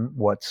uncertain,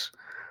 what's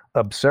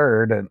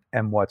absurd,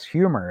 and what's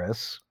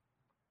humorous.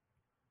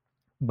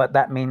 But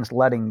that means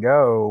letting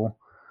go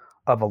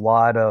of a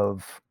lot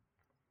of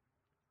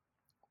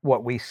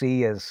what we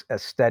see as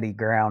steady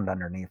ground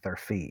underneath our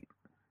feet.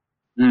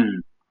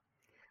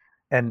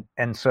 that?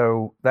 And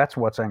so that's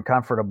what's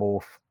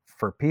uncomfortable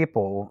for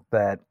people,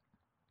 that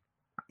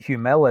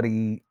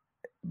humility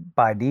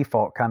by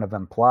default kind of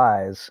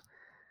implies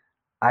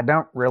I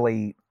don't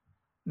really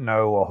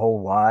know a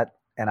whole lot,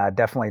 and I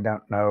definitely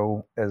don't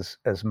know as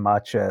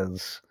much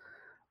as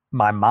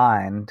my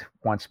mind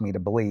wants me to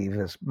believe,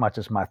 as much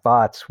as my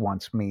thoughts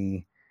wants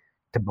me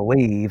to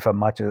believe,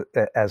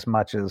 as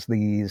much as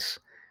these,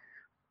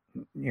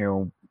 you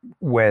know,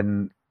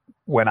 when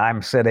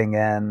I'm sitting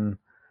in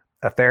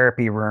a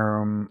therapy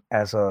room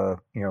as a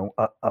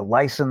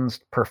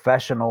licensed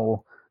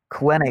professional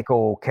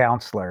clinical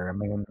counselor. I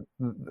mean,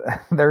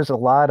 there's a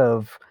lot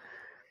of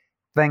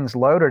things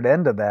loaded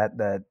into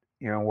that,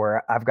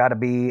 where I've got to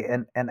be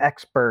an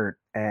expert,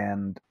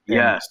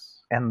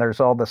 Yes, and there's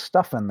all this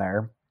stuff in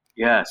there.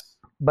 yes.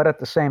 But at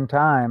the same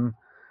time,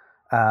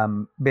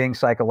 being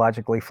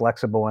psychologically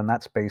flexible in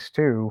that space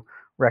too,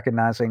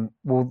 recognizing,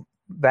 well,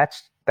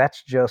 that's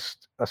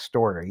just a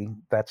story.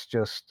 That's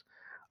just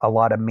a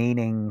lot of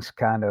meanings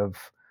kind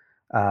of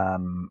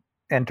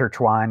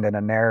intertwined in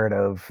a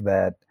narrative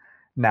that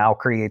now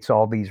creates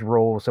all these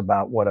rules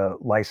about what a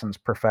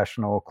licensed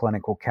professional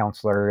clinical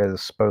counselor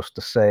is supposed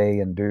to say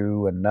and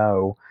do and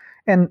know.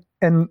 And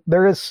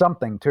there is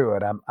something to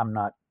it. I'm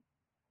not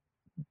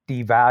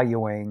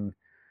devaluing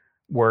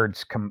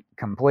words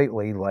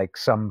completely, like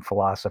some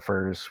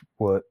philosophers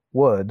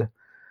would.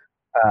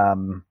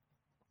 Um,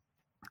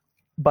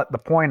 but the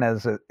point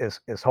is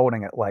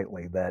holding it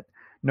lightly. That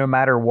no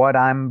matter what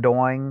I'm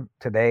doing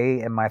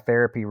today in my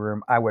therapy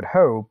room, I would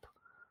hope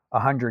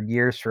 100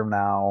 years from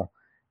now,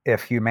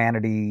 if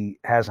humanity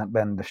hasn't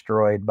been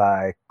destroyed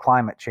by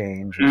climate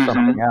change or Hmm.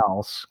 something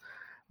else,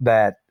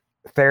 that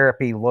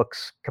therapy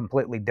looks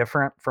completely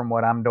different from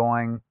what I'm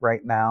doing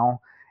right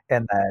now,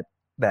 and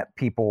that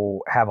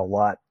people have a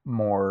lot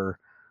more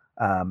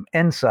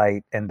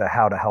insight into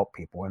how to help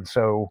people. And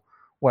so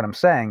what I'm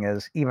saying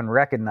is even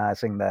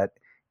recognizing that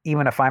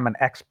even if I'm an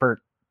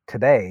expert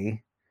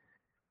today,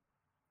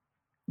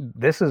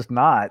 this is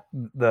not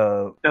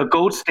the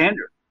gold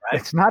standard, right?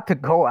 it's not the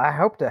goal. I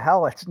hope to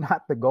hell it's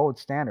not the gold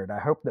standard. I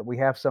hope that we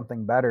have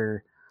something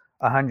better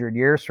 100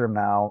 years from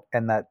now,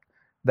 and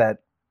that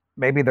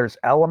maybe there's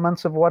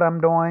elements of what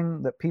I'm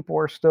doing that people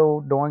are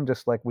still doing,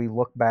 just like we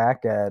look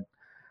back at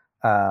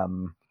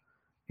um,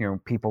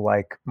 people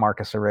like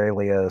Marcus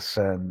Aurelius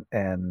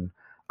and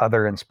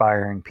other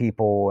inspiring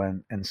people,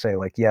 and say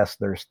like, yes,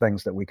 there's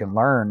things that we can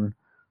learn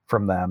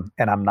from them.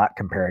 And I'm not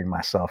comparing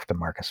myself to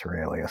Marcus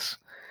Aurelius.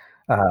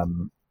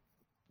 Um,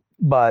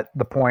 but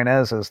the point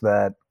is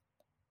that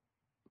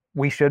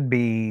we should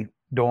be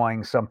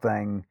doing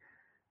something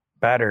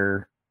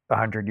better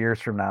 100 years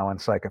from now in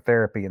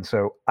psychotherapy. And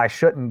so I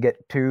shouldn't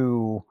get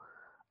too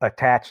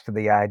attached to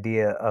the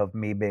idea of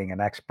me being an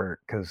expert,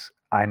 because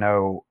I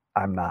know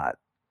I'm not.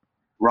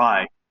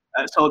 Right.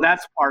 So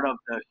that's part of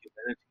the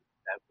humility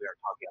that we are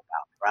talking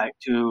about, right?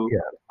 To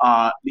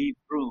Yeah. leave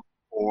room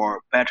for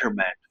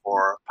betterment,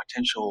 for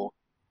potential,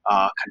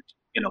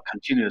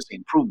 continuous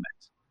improvement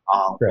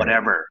on Right.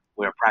 whatever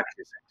we're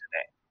practicing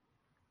today.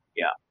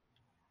 Yeah.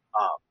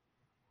 Um,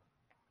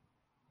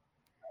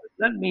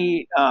 Let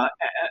me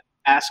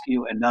ask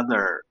you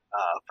another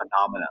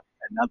phenomenon,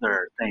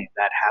 another thing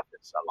that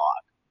happens a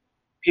lot.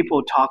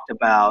 People talked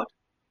about,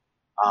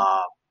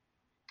 uh,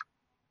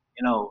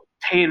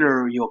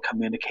 tailor your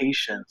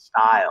communication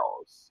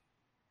styles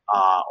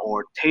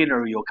or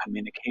tailor your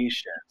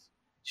communications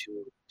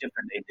to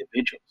different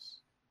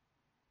individuals.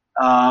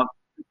 Uh,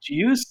 do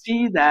you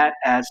see that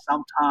as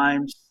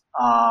sometimes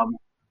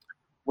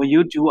when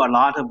you do a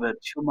lot of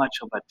too much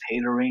of a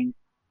tailoring,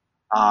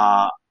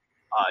 uh,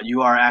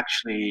 you are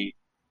actually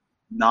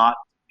not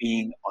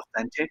being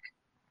authentic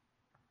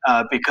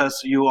because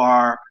you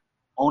are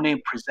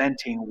only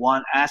presenting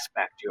one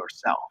aspect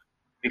yourself?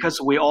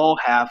 Because we all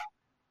have,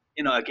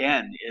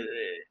 again,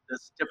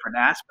 there's different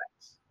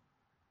aspects.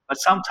 But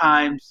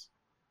sometimes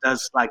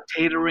does like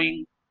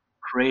tailoring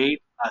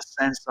create a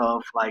sense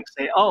of like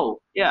say, oh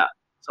yeah,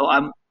 so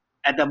I'm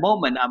at the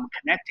moment I'm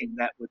connecting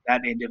that with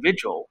that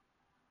individual,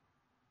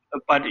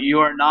 but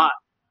you're not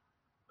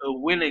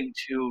willing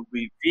to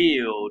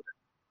reveal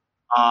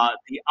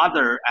the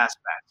other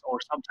aspects or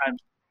sometimes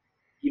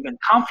even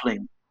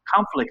conflicting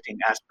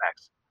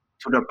aspects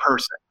to the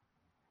person.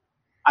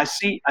 I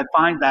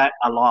find that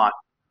a lot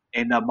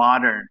in the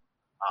modern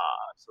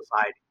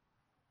society.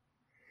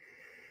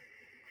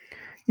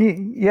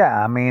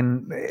 Yeah, I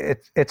mean,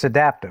 it's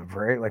adaptive,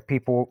 right? Like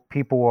people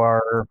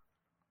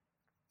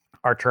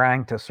are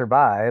trying to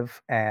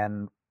survive,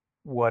 and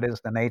what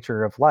is the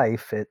nature of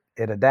life? It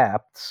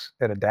adapts.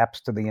 It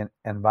adapts to the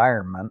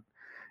environment.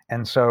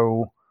 And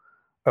so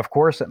of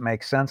course it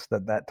makes sense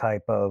that that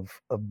type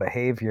of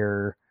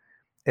behavior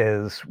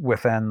is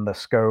within the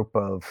scope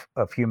of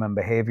human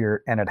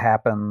behavior, and it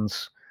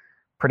happens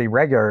pretty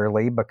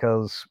regularly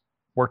because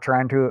we're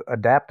trying to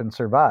adapt and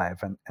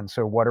survive. And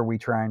so what are we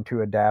trying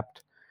to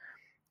adapt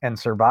and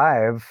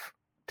survive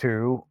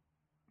to?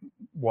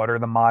 What are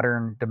the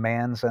modern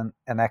demands and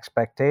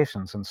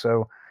expectations? And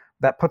so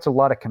that puts a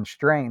lot of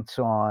constraints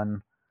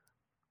on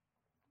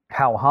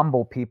how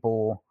humble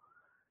people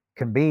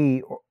can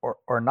be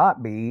or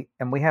not be.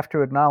 And we have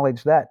to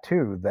acknowledge that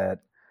too, that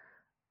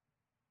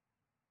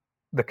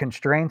the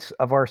constraints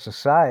of our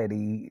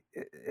society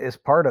is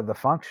part of the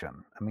function.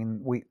 I mean,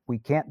 we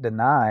can't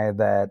deny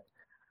that.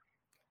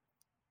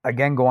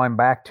 Again, going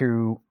back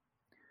to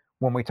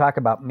when we talk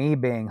about me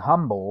being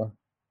humble,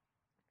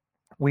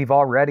 we've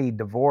already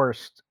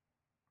divorced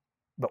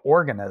the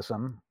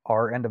organism,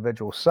 our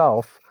individual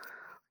self,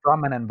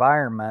 from an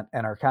environment,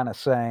 and are kind of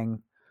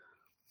saying,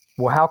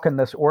 well, how can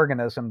this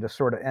organism just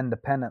sort of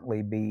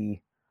independently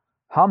be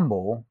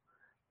humble?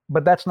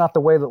 But that's not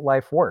the way that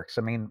life works.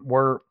 I mean,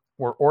 we're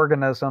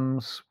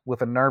organisms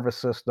with a nervous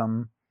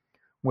system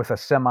with a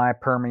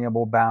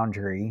semi-permeable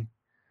boundary,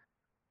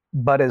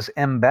 but is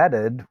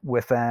embedded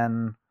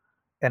within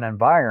an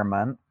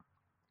environment,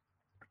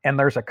 and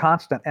there's a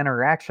constant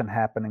interaction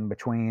happening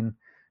between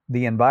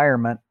the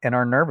environment and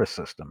our nervous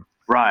system.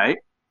 Right.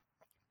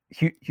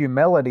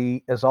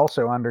 Humility is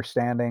also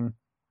understanding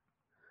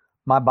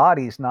my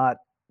body's not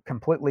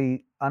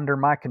completely under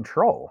my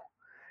control.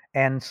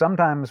 And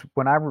sometimes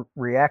when I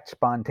react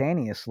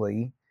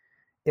spontaneously,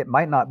 it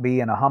might not be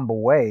in a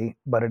humble way,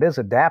 but it is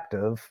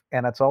adaptive.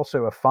 And it's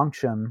also a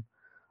function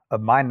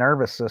of my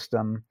nervous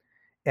system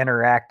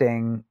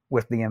interacting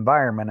with the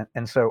environment.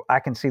 And so I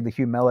can see the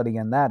humility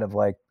in that of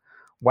like,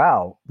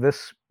 wow,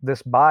 this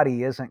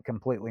body isn't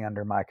completely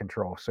under my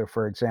control. So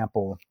for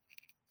example,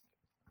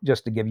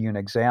 just to give you an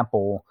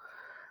example,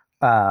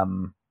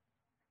 um,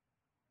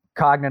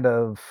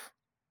 cognitive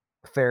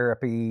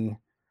therapy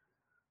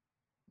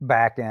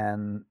back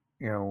in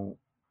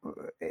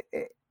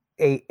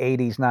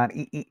 80s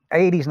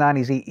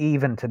 90s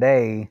even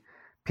today,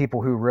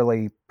 people who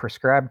really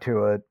prescribe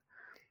to it,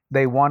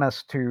 they want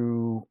us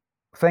to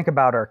think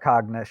about our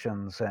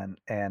cognitions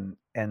and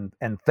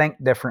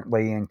think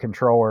differently and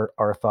control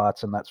our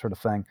thoughts and that sort of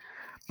thing.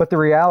 But the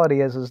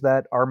reality is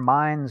that our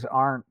minds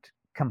aren't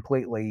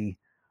completely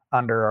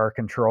under our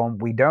control.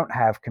 We don't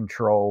have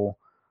control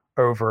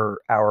over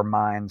our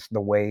minds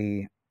the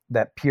way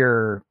that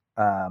pure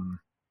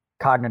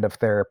cognitive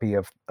therapy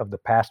of the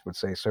past would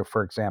say. So,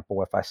 for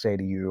example, if I say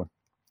to you,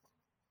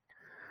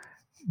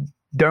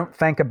 don't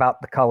think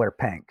about the color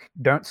pink,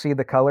 don't see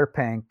the color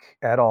pink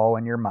at all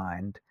in your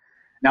mind.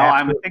 Now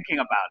I'm Absolutely. thinking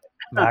about it.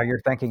 Now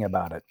you're thinking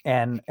about it.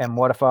 And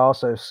what if I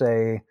also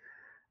say,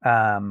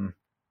 um,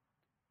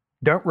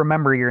 don't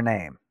remember your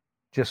name?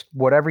 Just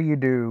whatever you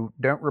do,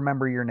 don't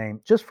remember your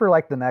name. Just for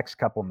like the next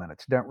couple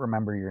minutes, don't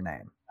remember your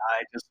name.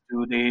 I just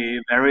do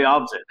the very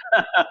opposite.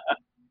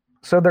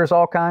 So there's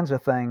all kinds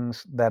of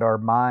things that our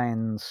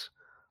minds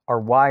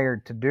are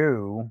wired to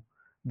do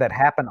that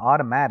happen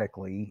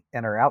automatically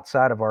and are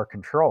outside of our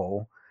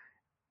control.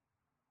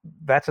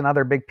 That's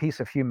another big piece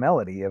of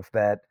humility, of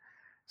that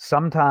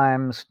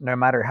sometimes no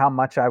matter how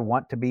much I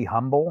want to be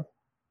humble,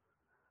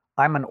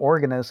 I'm an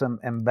organism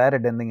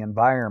embedded in the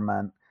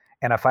environment.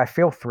 And if I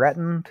feel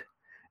threatened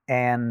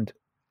and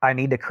I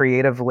need to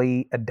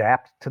creatively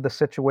adapt to the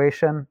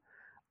situation,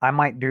 I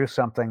might do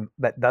something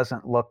that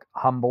doesn't look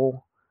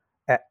humble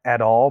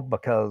at all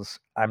because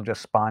I'm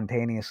just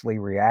spontaneously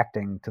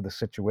reacting to the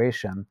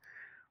situation.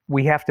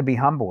 We have to be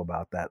humble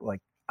about that. Like,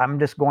 I'm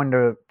just going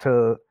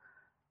to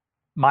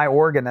my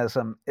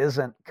organism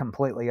isn't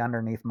completely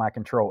underneath my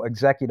control.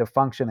 Executive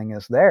functioning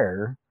is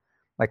there.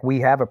 Like, we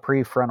have a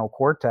prefrontal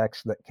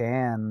cortex that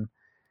can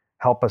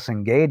help us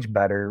engage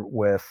better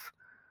with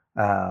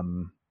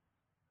um,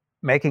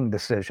 making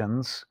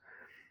decisions,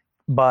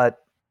 but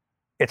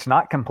it's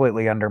not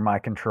completely under my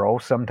control.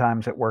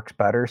 Sometimes it works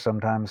better,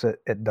 sometimes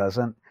it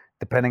doesn't.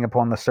 Depending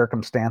upon the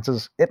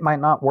circumstances, it might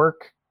not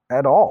work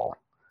at all.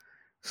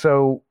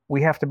 So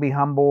we have to be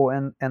humble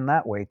in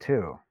that way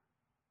too.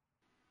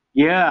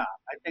 Yeah,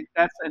 I think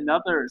that's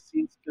another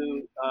seems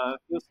to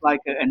feels like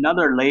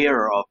another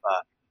layer of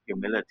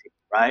humility,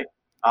 right?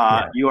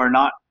 Yeah, You are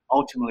not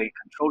ultimately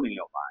controlling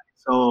your mind.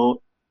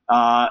 So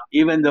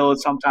even though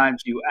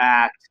sometimes you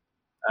act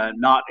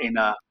not in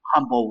a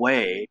humble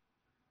way,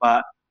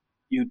 but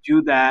you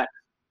do that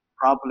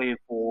probably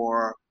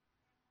for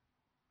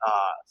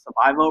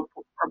survival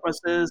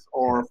purposes yeah,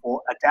 or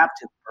for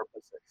adaptive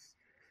purposes.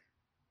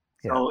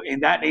 yeah, So in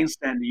that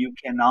instant, you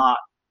cannot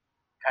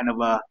kind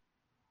of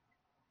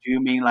do you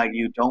mean like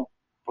you don't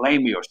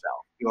blame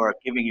yourself? You are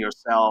giving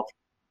yourself,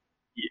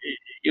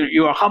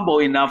 you are humble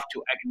enough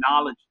to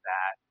acknowledge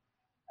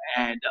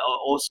that. And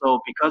also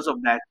because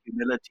of that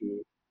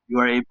humility, you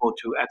are able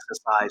to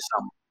exercise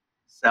some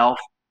self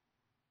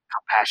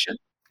compassion.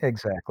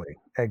 exactly,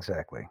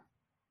 exactly.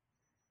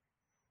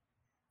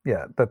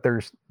 Yeah, that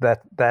there's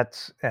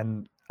that's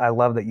and I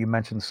love that you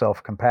mentioned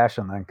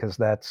self-compassion then, because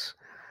that's,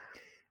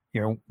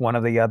 one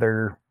of the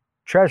other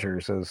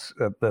treasures is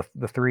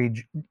the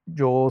three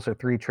jewels or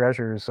three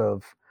treasures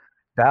of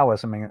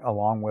Taoism, I mean,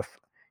 along with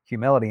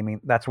humility. I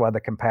mean, that's why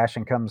the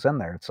compassion comes in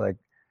there. It's like,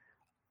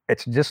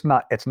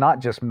 it's not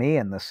just me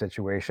in this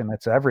situation,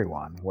 it's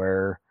everyone,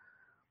 where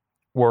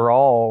we're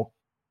all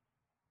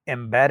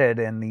embedded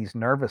in these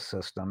nervous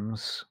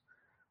systems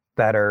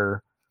that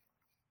are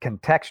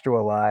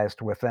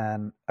contextualized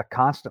within a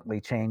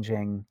constantly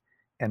changing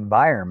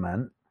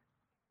environment.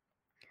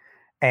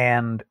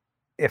 And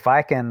if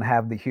I can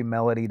have the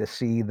humility to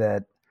see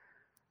that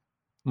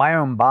my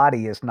own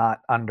body is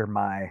not under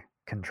my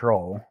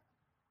control,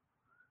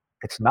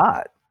 it's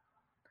not.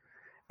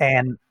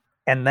 And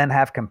then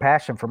have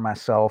compassion for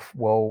myself,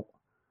 well,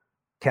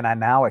 can I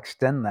now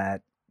extend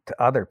that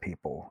to other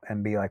people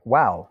and be like,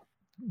 wow,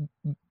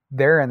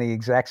 they're in the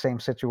exact same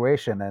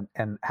situation,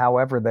 and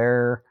however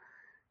they're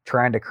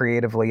trying to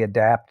creatively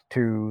adapt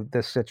to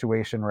this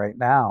situation right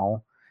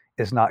now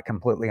is not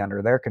completely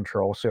under their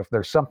control. So if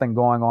there's something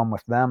going on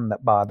with them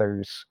that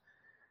bothers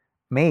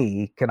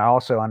me, can I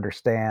also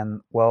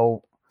understand,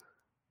 well,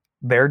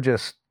 they're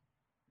just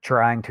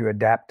trying to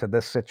adapt to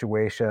this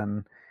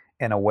situation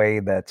in a way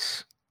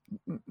that's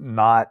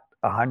not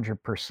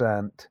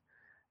 100%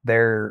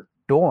 they're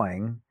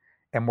doing,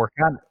 and we're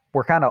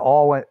kind of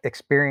all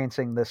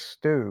experiencing this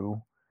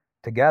stew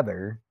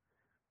together,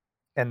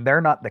 and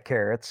they're not the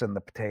carrots and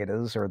the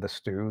potatoes or the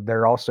stew.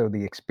 They're also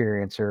the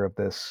experiencer of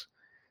this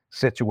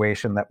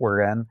situation that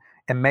we're in.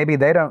 And maybe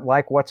they don't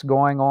like what's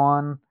going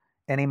on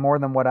any more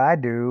than what I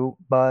do,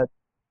 but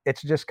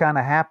it's just kind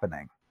of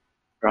happening.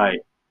 Right,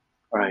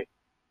 right.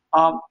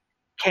 Um,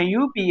 can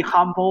you be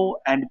humble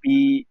and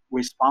be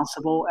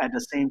responsible at the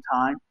same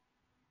time?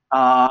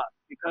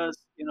 Because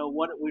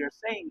what we are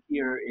saying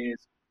here is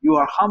you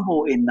are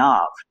humble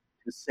enough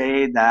to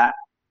say that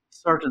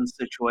certain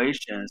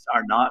situations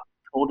are not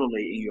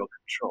totally in your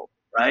control,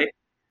 right?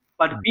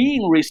 But Mhm.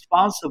 being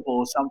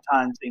responsible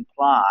sometimes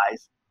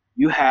implies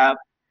you have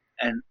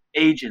an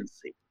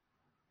agency,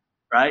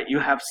 right? You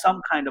have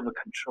some kind of a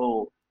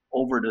control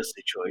over the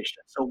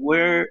situation. So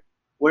where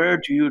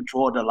do you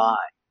draw the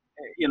line?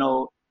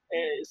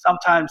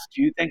 Sometimes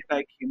do you think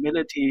like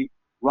humility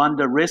run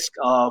the risk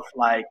of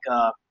like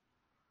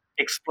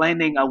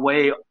explaining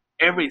away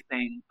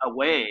everything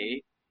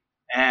away,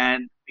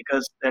 and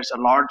because there's a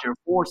larger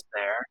force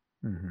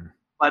there. Mm-hmm.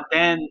 But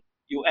then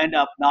you end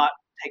up not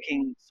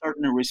taking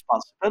certain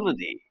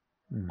responsibility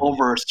Mm-hmm.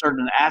 over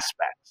certain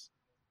aspects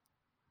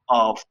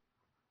of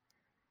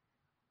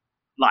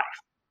life.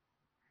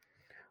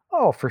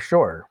 Oh, for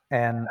sure.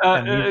 And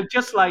you.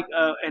 Just like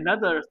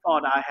another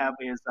thought I have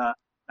is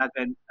like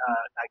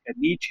a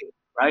Nietzsche,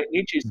 right?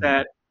 Nietzsche Mm-hmm.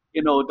 said,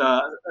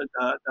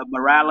 the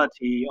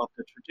morality of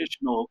the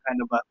traditional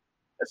kind of a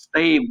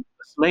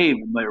slave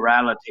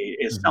morality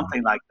is Mm-hmm.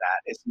 something like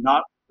that. It's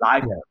not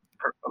life Yeah.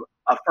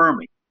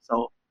 affirming.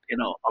 So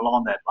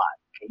along that line,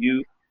 can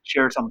you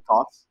share some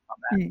thoughts on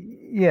that?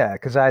 Yeah,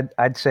 because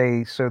I'd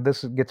say so.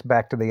 This gets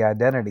back to the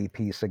identity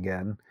piece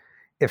again.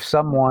 If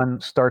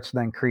someone starts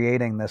then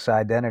creating this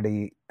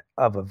identity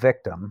of a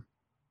victim,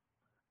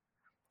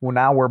 well,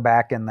 now we're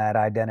back in that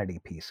identity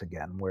piece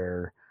again,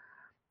 where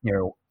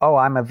oh,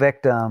 I'm a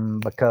victim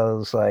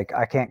because like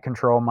I can't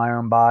control my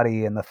own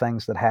body and the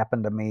things that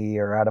happen to me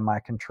are out of my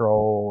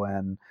control,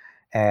 and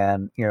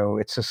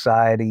it's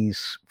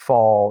society's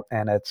fault,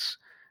 and it's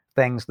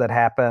things that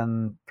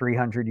happened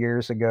 300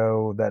 years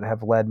ago that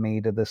have led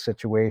me to this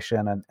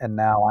situation, and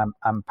now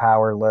I'm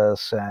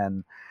powerless,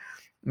 and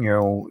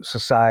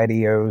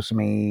society owes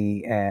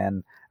me.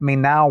 And I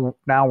mean, now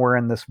we're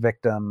in this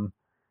victim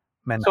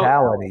So,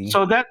 mentality.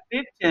 so that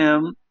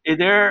victim,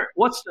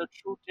 what's the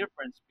true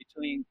difference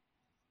between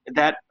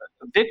that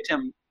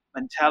victim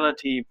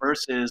mentality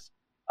versus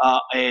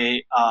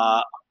a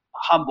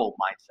humble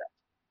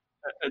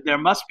mindset? There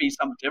must be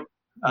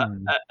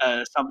Mm,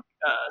 some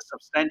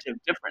substantive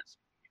difference,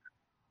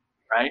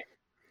 right?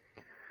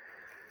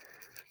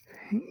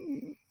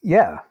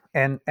 yeah,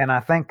 and I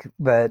think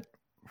that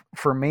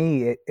for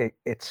me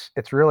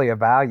it's really a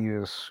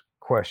values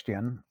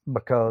question,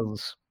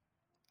 because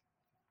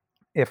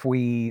if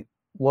we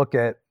look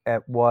at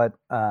what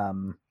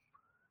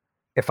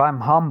if I'm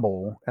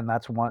humble, and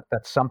that's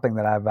something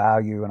that I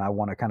value and I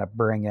want to kind of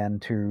bring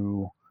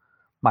into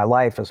my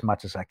life as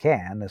much as I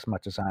can, as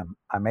much as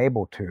I'm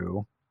able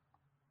to,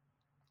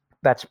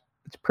 that's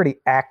it's pretty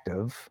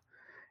active,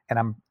 and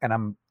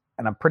I'm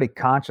pretty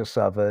conscious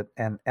of it,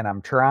 and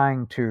I'm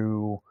trying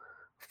to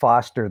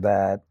foster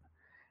that,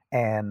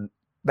 and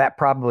that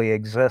probably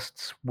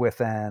exists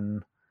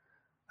within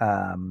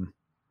um,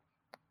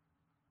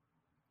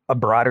 a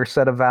broader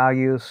set of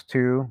values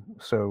too.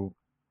 So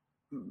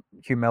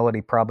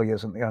humility probably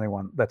isn't the only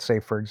one. Let's say,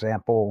 for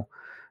example,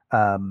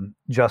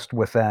 just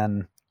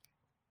within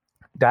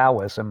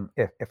Taoism,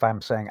 if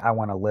I'm saying I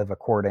want to live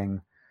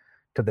according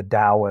to the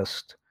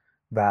Taoist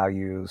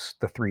values,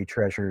 the three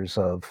treasures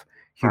of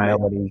Right.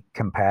 humility,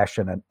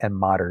 compassion, and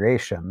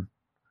moderation,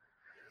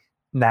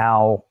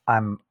 now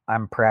I'm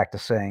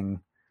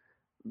practicing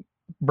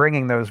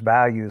bringing those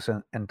values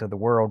into the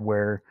world,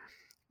 where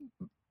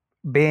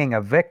being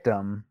a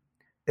victim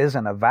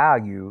isn't a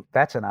value,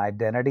 that's an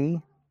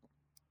identity.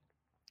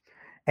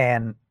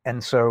 And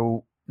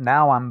so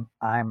now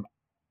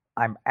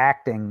I'm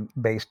acting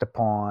based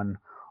upon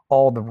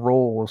all the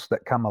rules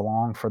that come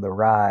along for the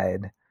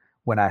ride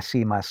when I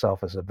see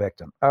myself as a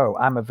victim. Oh,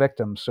 I'm a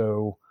victim,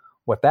 so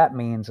what that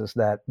means is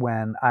that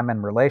when I'm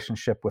in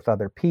relationship with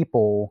other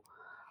people,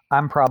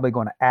 I'm probably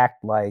going to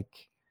act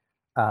like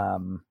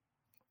um,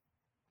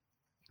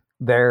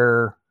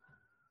 they're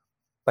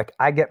like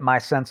I get my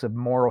sense of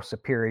moral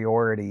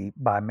superiority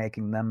by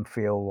making them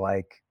feel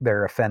like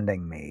they're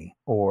offending me,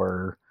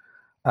 or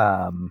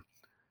um,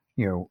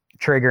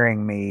 triggering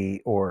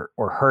me, or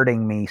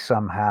hurting me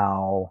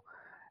somehow.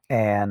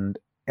 And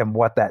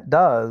what that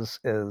does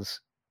is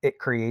it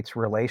creates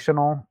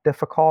relational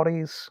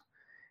difficulties.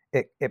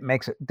 It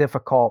makes it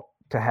difficult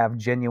to have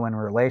genuine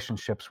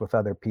relationships with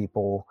other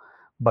people,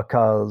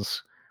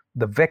 because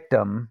the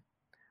victim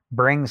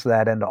brings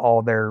that into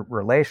all their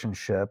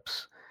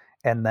relationships,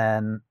 and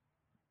then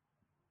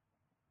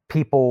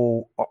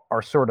people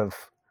are sort of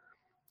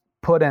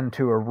put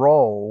into a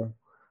role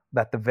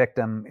that the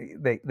victim,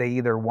 they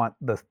either want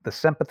the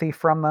sympathy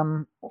from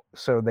them,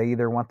 so they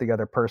either want the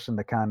other person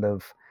to kind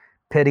of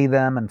pity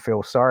them and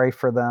feel sorry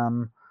for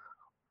them,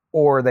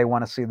 or they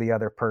want to see the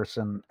other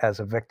person as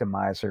a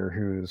victimizer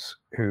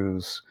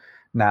who's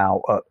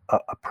now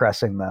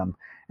oppressing them.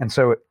 And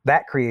so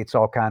that creates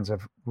all kinds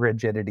of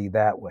rigidity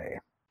that way.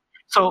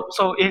 So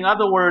in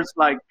other words,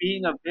 like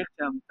being a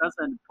victim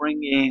doesn't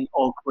bring in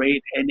or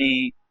create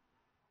any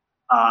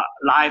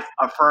life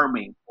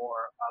affirming or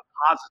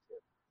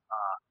positive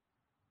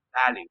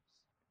values.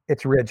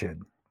 It's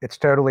rigid. It's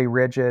totally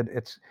rigid.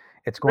 It's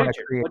going to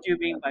Rigid. create. What do you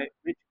mean by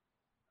rigid?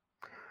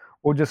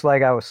 Well, just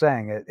like I was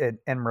saying, it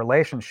in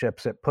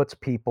relationships, it puts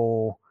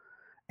people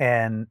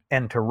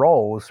into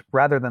roles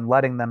rather than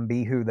letting them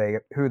be who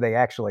they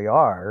actually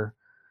are.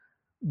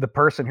 The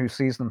person who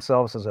sees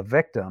themselves as a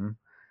victim,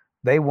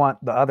 they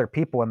want the other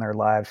people in their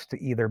lives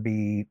to either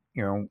be,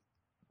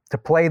 to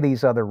play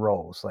these other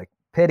roles, like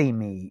pity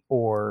me,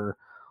 or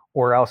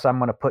else I'm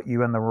going to put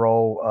you in the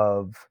role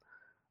of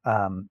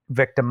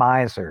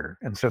victimizer.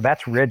 And so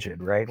that's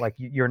rigid, right? Like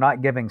you're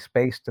not giving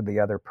space to the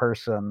other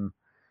person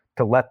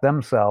to let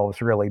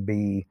themselves really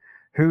be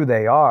who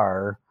they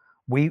are,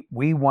 we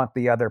want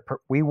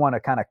we want to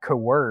kind of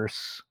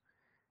coerce.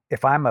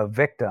 If I'm a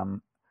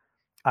victim,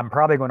 I'm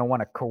probably going to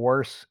want to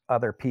coerce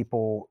other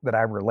people that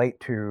I relate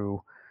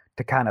to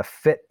kind of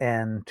fit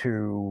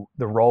into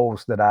the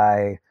roles that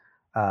I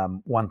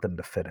want them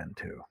to fit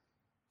into.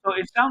 So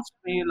it sounds to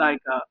me like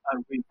a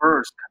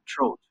reverse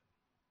control.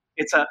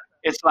 It's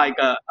like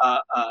a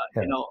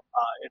Yeah.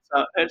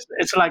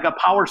 it's like a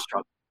power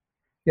struggle.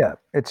 Yeah,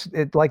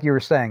 it like you were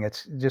saying,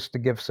 it's just to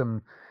give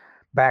some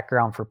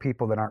background for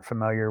people that aren't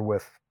familiar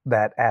with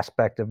that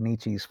aspect of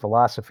Nietzsche's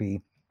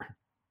philosophy.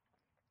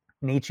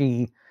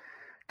 Nietzsche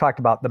talked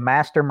about the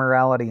master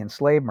morality and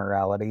slave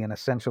morality, and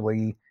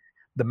essentially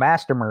the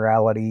master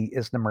morality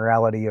is the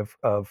morality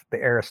of the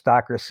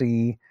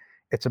aristocracy.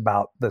 It's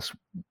about this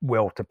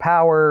will to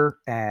power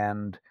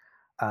and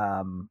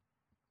um,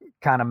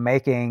 kind of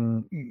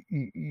making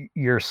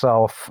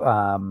yourself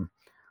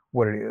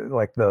what are you,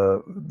 like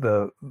the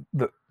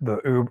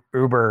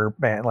Uber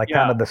man, like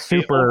kind Yeah, of the the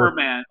super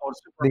Overman or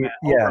the Superman,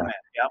 yeah, Overman.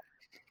 Yeah,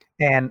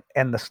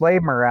 and the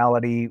slave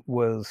morality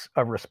was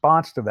a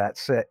response to that,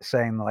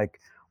 saying like,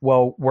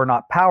 well, we're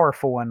not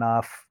powerful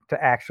enough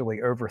to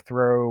actually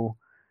overthrow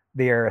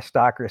the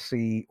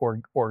aristocracy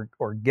or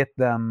get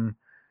them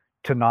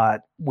to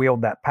not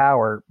wield that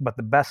power, but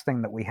the best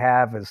thing that we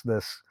have is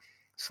this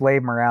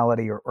slave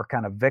morality or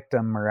kind of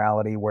victim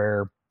morality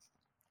where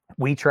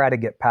we try to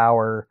get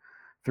power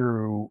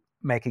through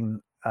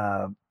making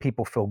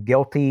people feel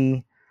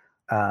guilty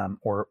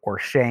or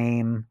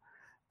shame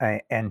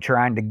and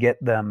trying to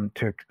get them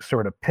to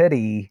sort of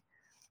pity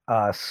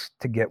us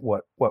to get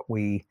what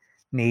we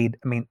need.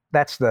 I mean,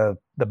 that's the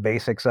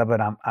basics of it.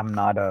 I'm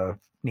not a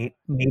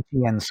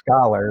Nietzschean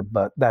scholar,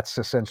 but that's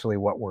essentially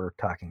what we're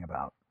talking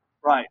about.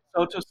 right.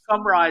 So to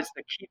summarize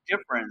the key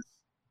difference,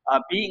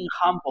 being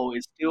humble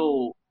is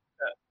still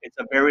it's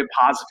a very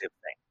positive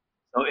thing.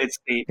 So it's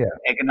the Yeah,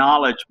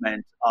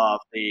 acknowledgement of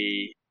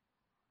the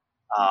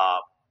uh,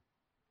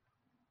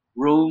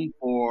 room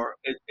for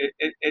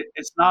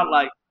it's not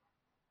like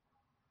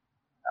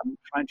I'm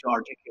trying to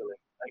articulate.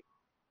 Like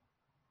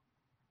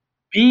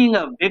being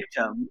a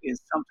victim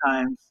is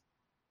sometimes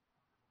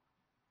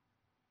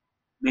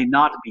may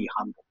not be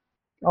humble.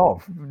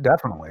 oh,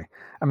 definitely.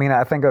 I mean,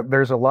 I think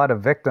there's a lot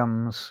of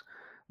victims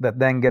that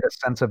then get a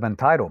sense of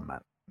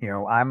entitlement.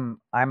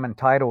 I'm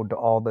entitled to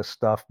all this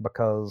stuff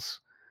because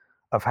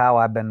of how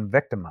I've been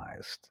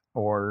victimized,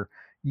 or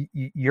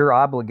you're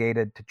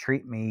obligated to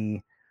treat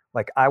me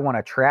like I want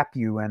to trap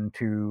you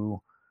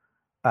into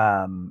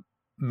um,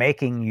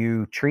 making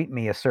you treat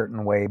me a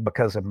certain way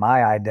because of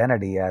my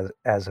identity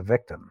as a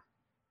victim.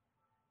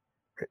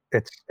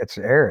 It's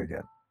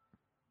arrogant.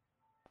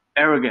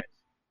 Arrogance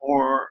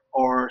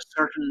or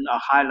certain a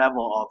high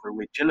level of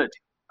rigidity,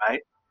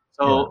 right?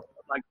 Yeah, So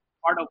like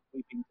part of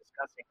we've been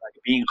discussing, like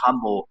being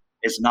humble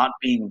is not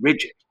being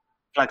rigid.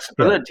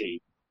 yeah,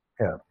 Flexibility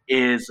yeah.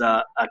 is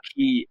a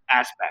key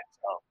aspect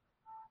of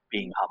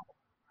being humble,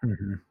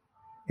 Hmm.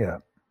 Yeah.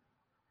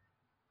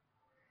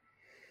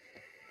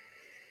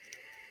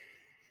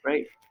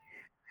 right?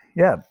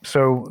 Yeah.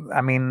 So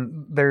I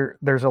mean,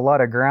 there's a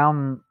lot of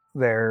ground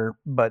there,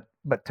 but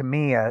to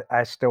me,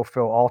 I still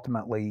feel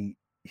ultimately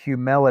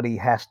humility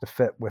has to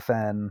fit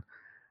within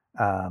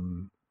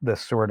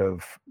this sort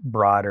of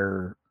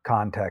broader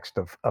context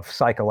of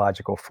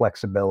psychological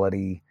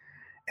flexibility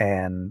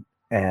and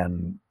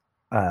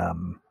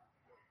um,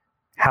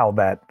 how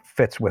that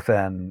fits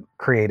within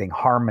creating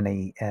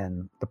harmony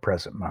in the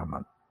present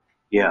moment.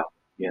 Yeah,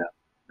 yeah,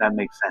 that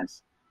makes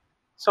sense.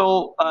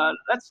 So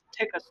let's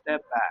take a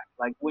step back.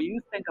 Like when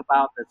you think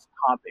about this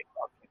topic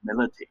of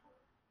humility,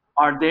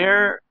 are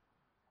there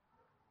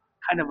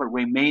kind of a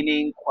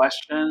remaining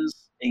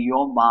questions in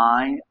your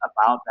mind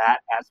about that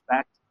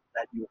aspect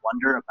that you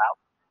wonder about?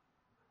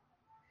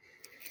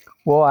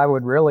 Well, I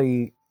would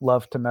really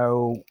love to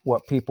know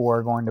what people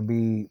are going to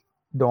be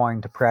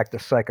doing to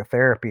practice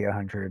psychotherapy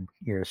 100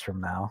 years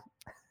from now.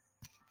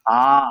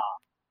 Ah,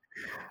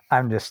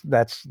 I'm just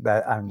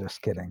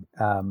kidding.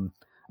 I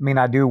mean,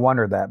 I do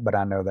wonder that, but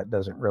I know that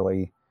doesn't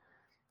really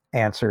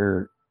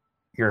answer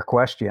your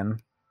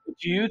question.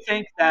 do you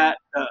think that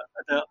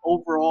the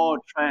overall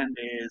trend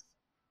is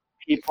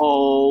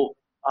people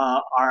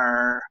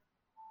are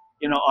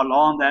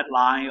along that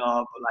line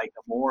of like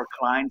a more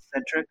client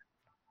centric?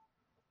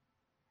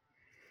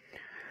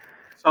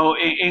 So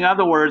in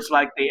other words,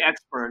 like the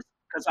experts,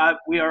 because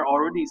we are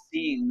already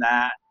seeing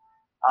that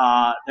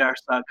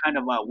there's a kind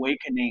of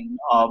awakening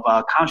of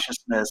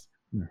consciousness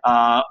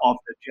of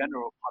the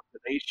general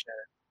population.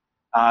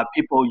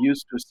 People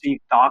used to see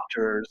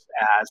doctors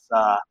as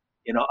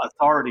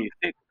authority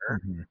figure,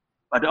 Mm-hmm.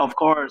 but of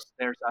course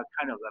there's a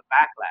kind of a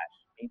backlash,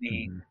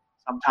 meaning Mm-hmm.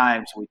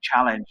 sometimes we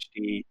challenge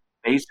the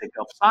basic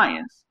of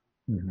science.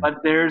 Mm-hmm. But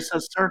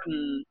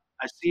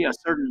I see a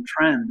certain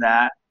trend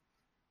that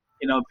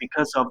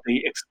because of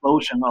the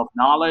explosion of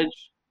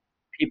knowledge,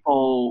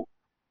 people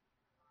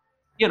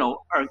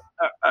are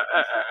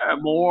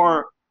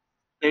more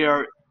they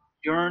are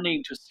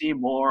yearning to see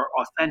more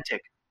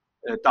authentic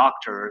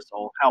doctors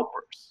or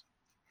helpers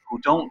who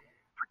don't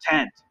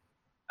pretend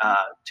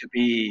to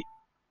be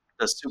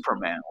the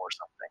Superman or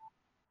something.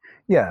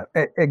 Yeah,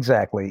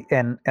 exactly.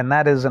 And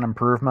that is an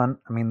improvement.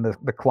 I mean,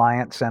 the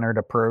client-centered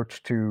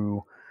approach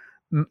to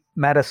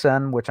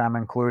medicine, which I'm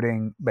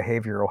including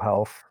behavioral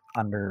health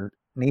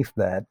underneath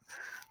that,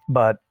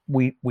 but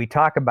we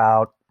talk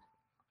about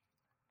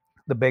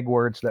the big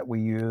words that we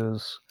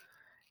use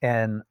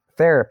in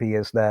therapy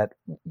is that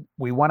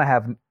we want to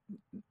have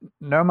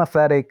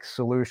nomothetic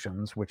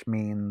solutions, which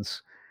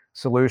means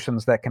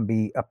solutions that can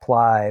be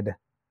applied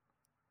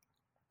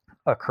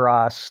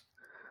across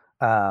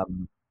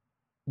um,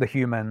 the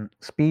human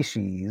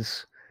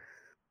species,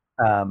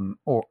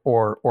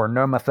 or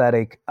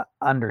nomothetic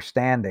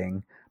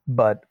understanding,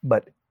 but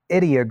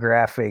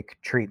idiographic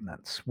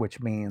treatments, which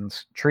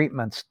means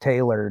treatments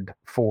tailored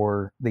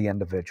for the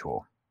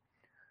individual.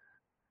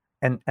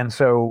 And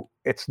so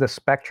it's the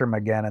spectrum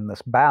again and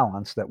this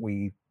balance that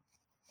we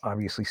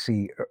obviously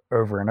see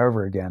over and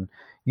over again.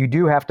 You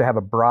do have to have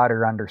a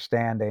broader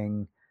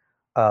understanding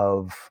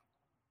of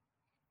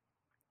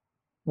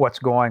what's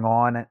going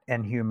on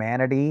in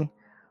humanity.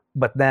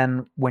 But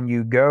then when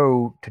you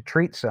go to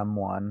treat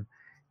someone,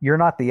 you're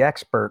not the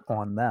expert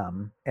on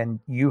them. And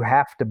you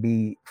have to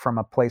be from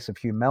a place of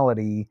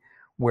humility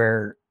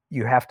where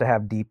you have to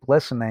have deep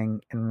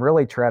listening and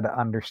really try to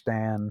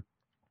understand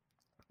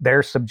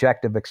their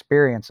subjective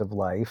experience of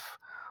life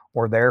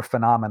or their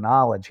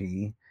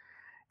phenomenology.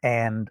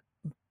 And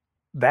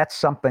that's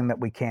something that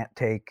we can't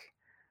take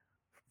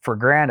for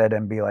granted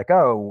and be like,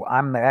 oh,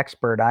 I'm the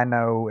expert. I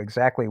know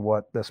exactly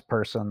what this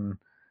person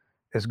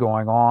is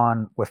going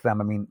on with them.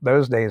 I mean,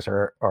 those days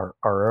are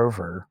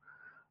over.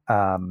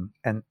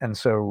 And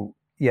so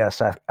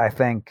yes, I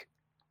think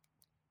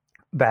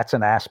that's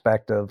an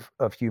aspect of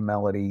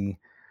humility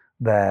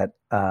that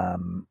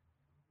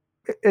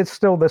it's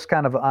still this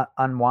kind of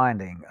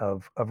unwinding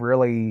of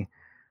really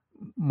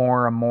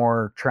more and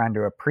more trying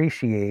to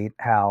appreciate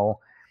how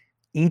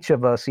each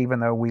of us, even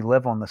though we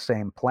live on the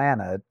same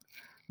planet,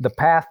 the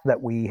path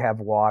that we have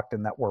walked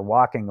and that we're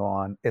walking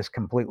on is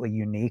completely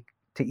unique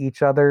to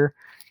each other.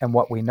 And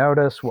what we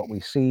notice, what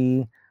we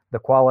see, the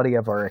quality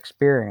of our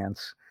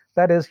experience,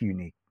 that is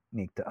unique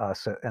to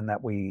us, and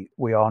that we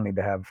all need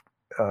to have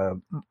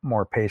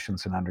more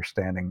patience and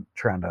understanding,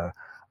 trying to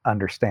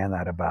understand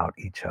that about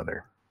each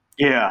other.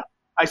 Yeah,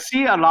 I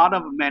see a lot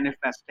of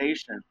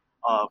manifestation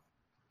of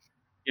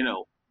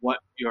what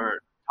you're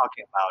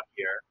talking about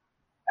here,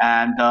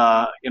 and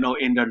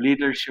in the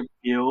leadership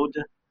field,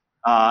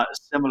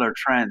 similar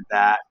trend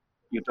that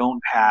you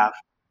don't have,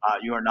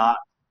 you are not.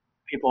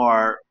 People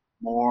are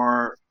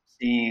more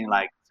seeing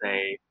like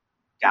say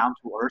down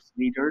to earth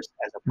leaders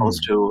as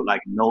opposed Mm-hmm. to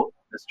like no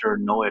Mr.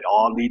 Know It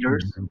All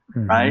leaders,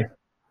 Mm-hmm. right?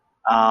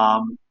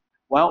 Um,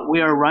 well, we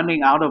are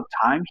running out of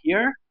time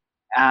here,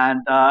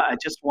 and I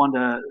just want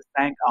to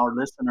thank our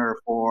listener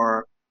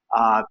for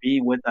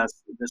being with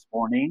us this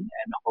morning,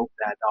 and hope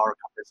that our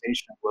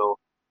conversation will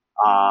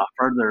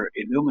further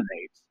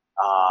illuminate,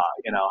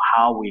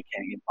 how we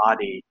can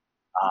embody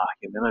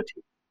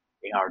humility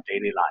in our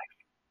daily life.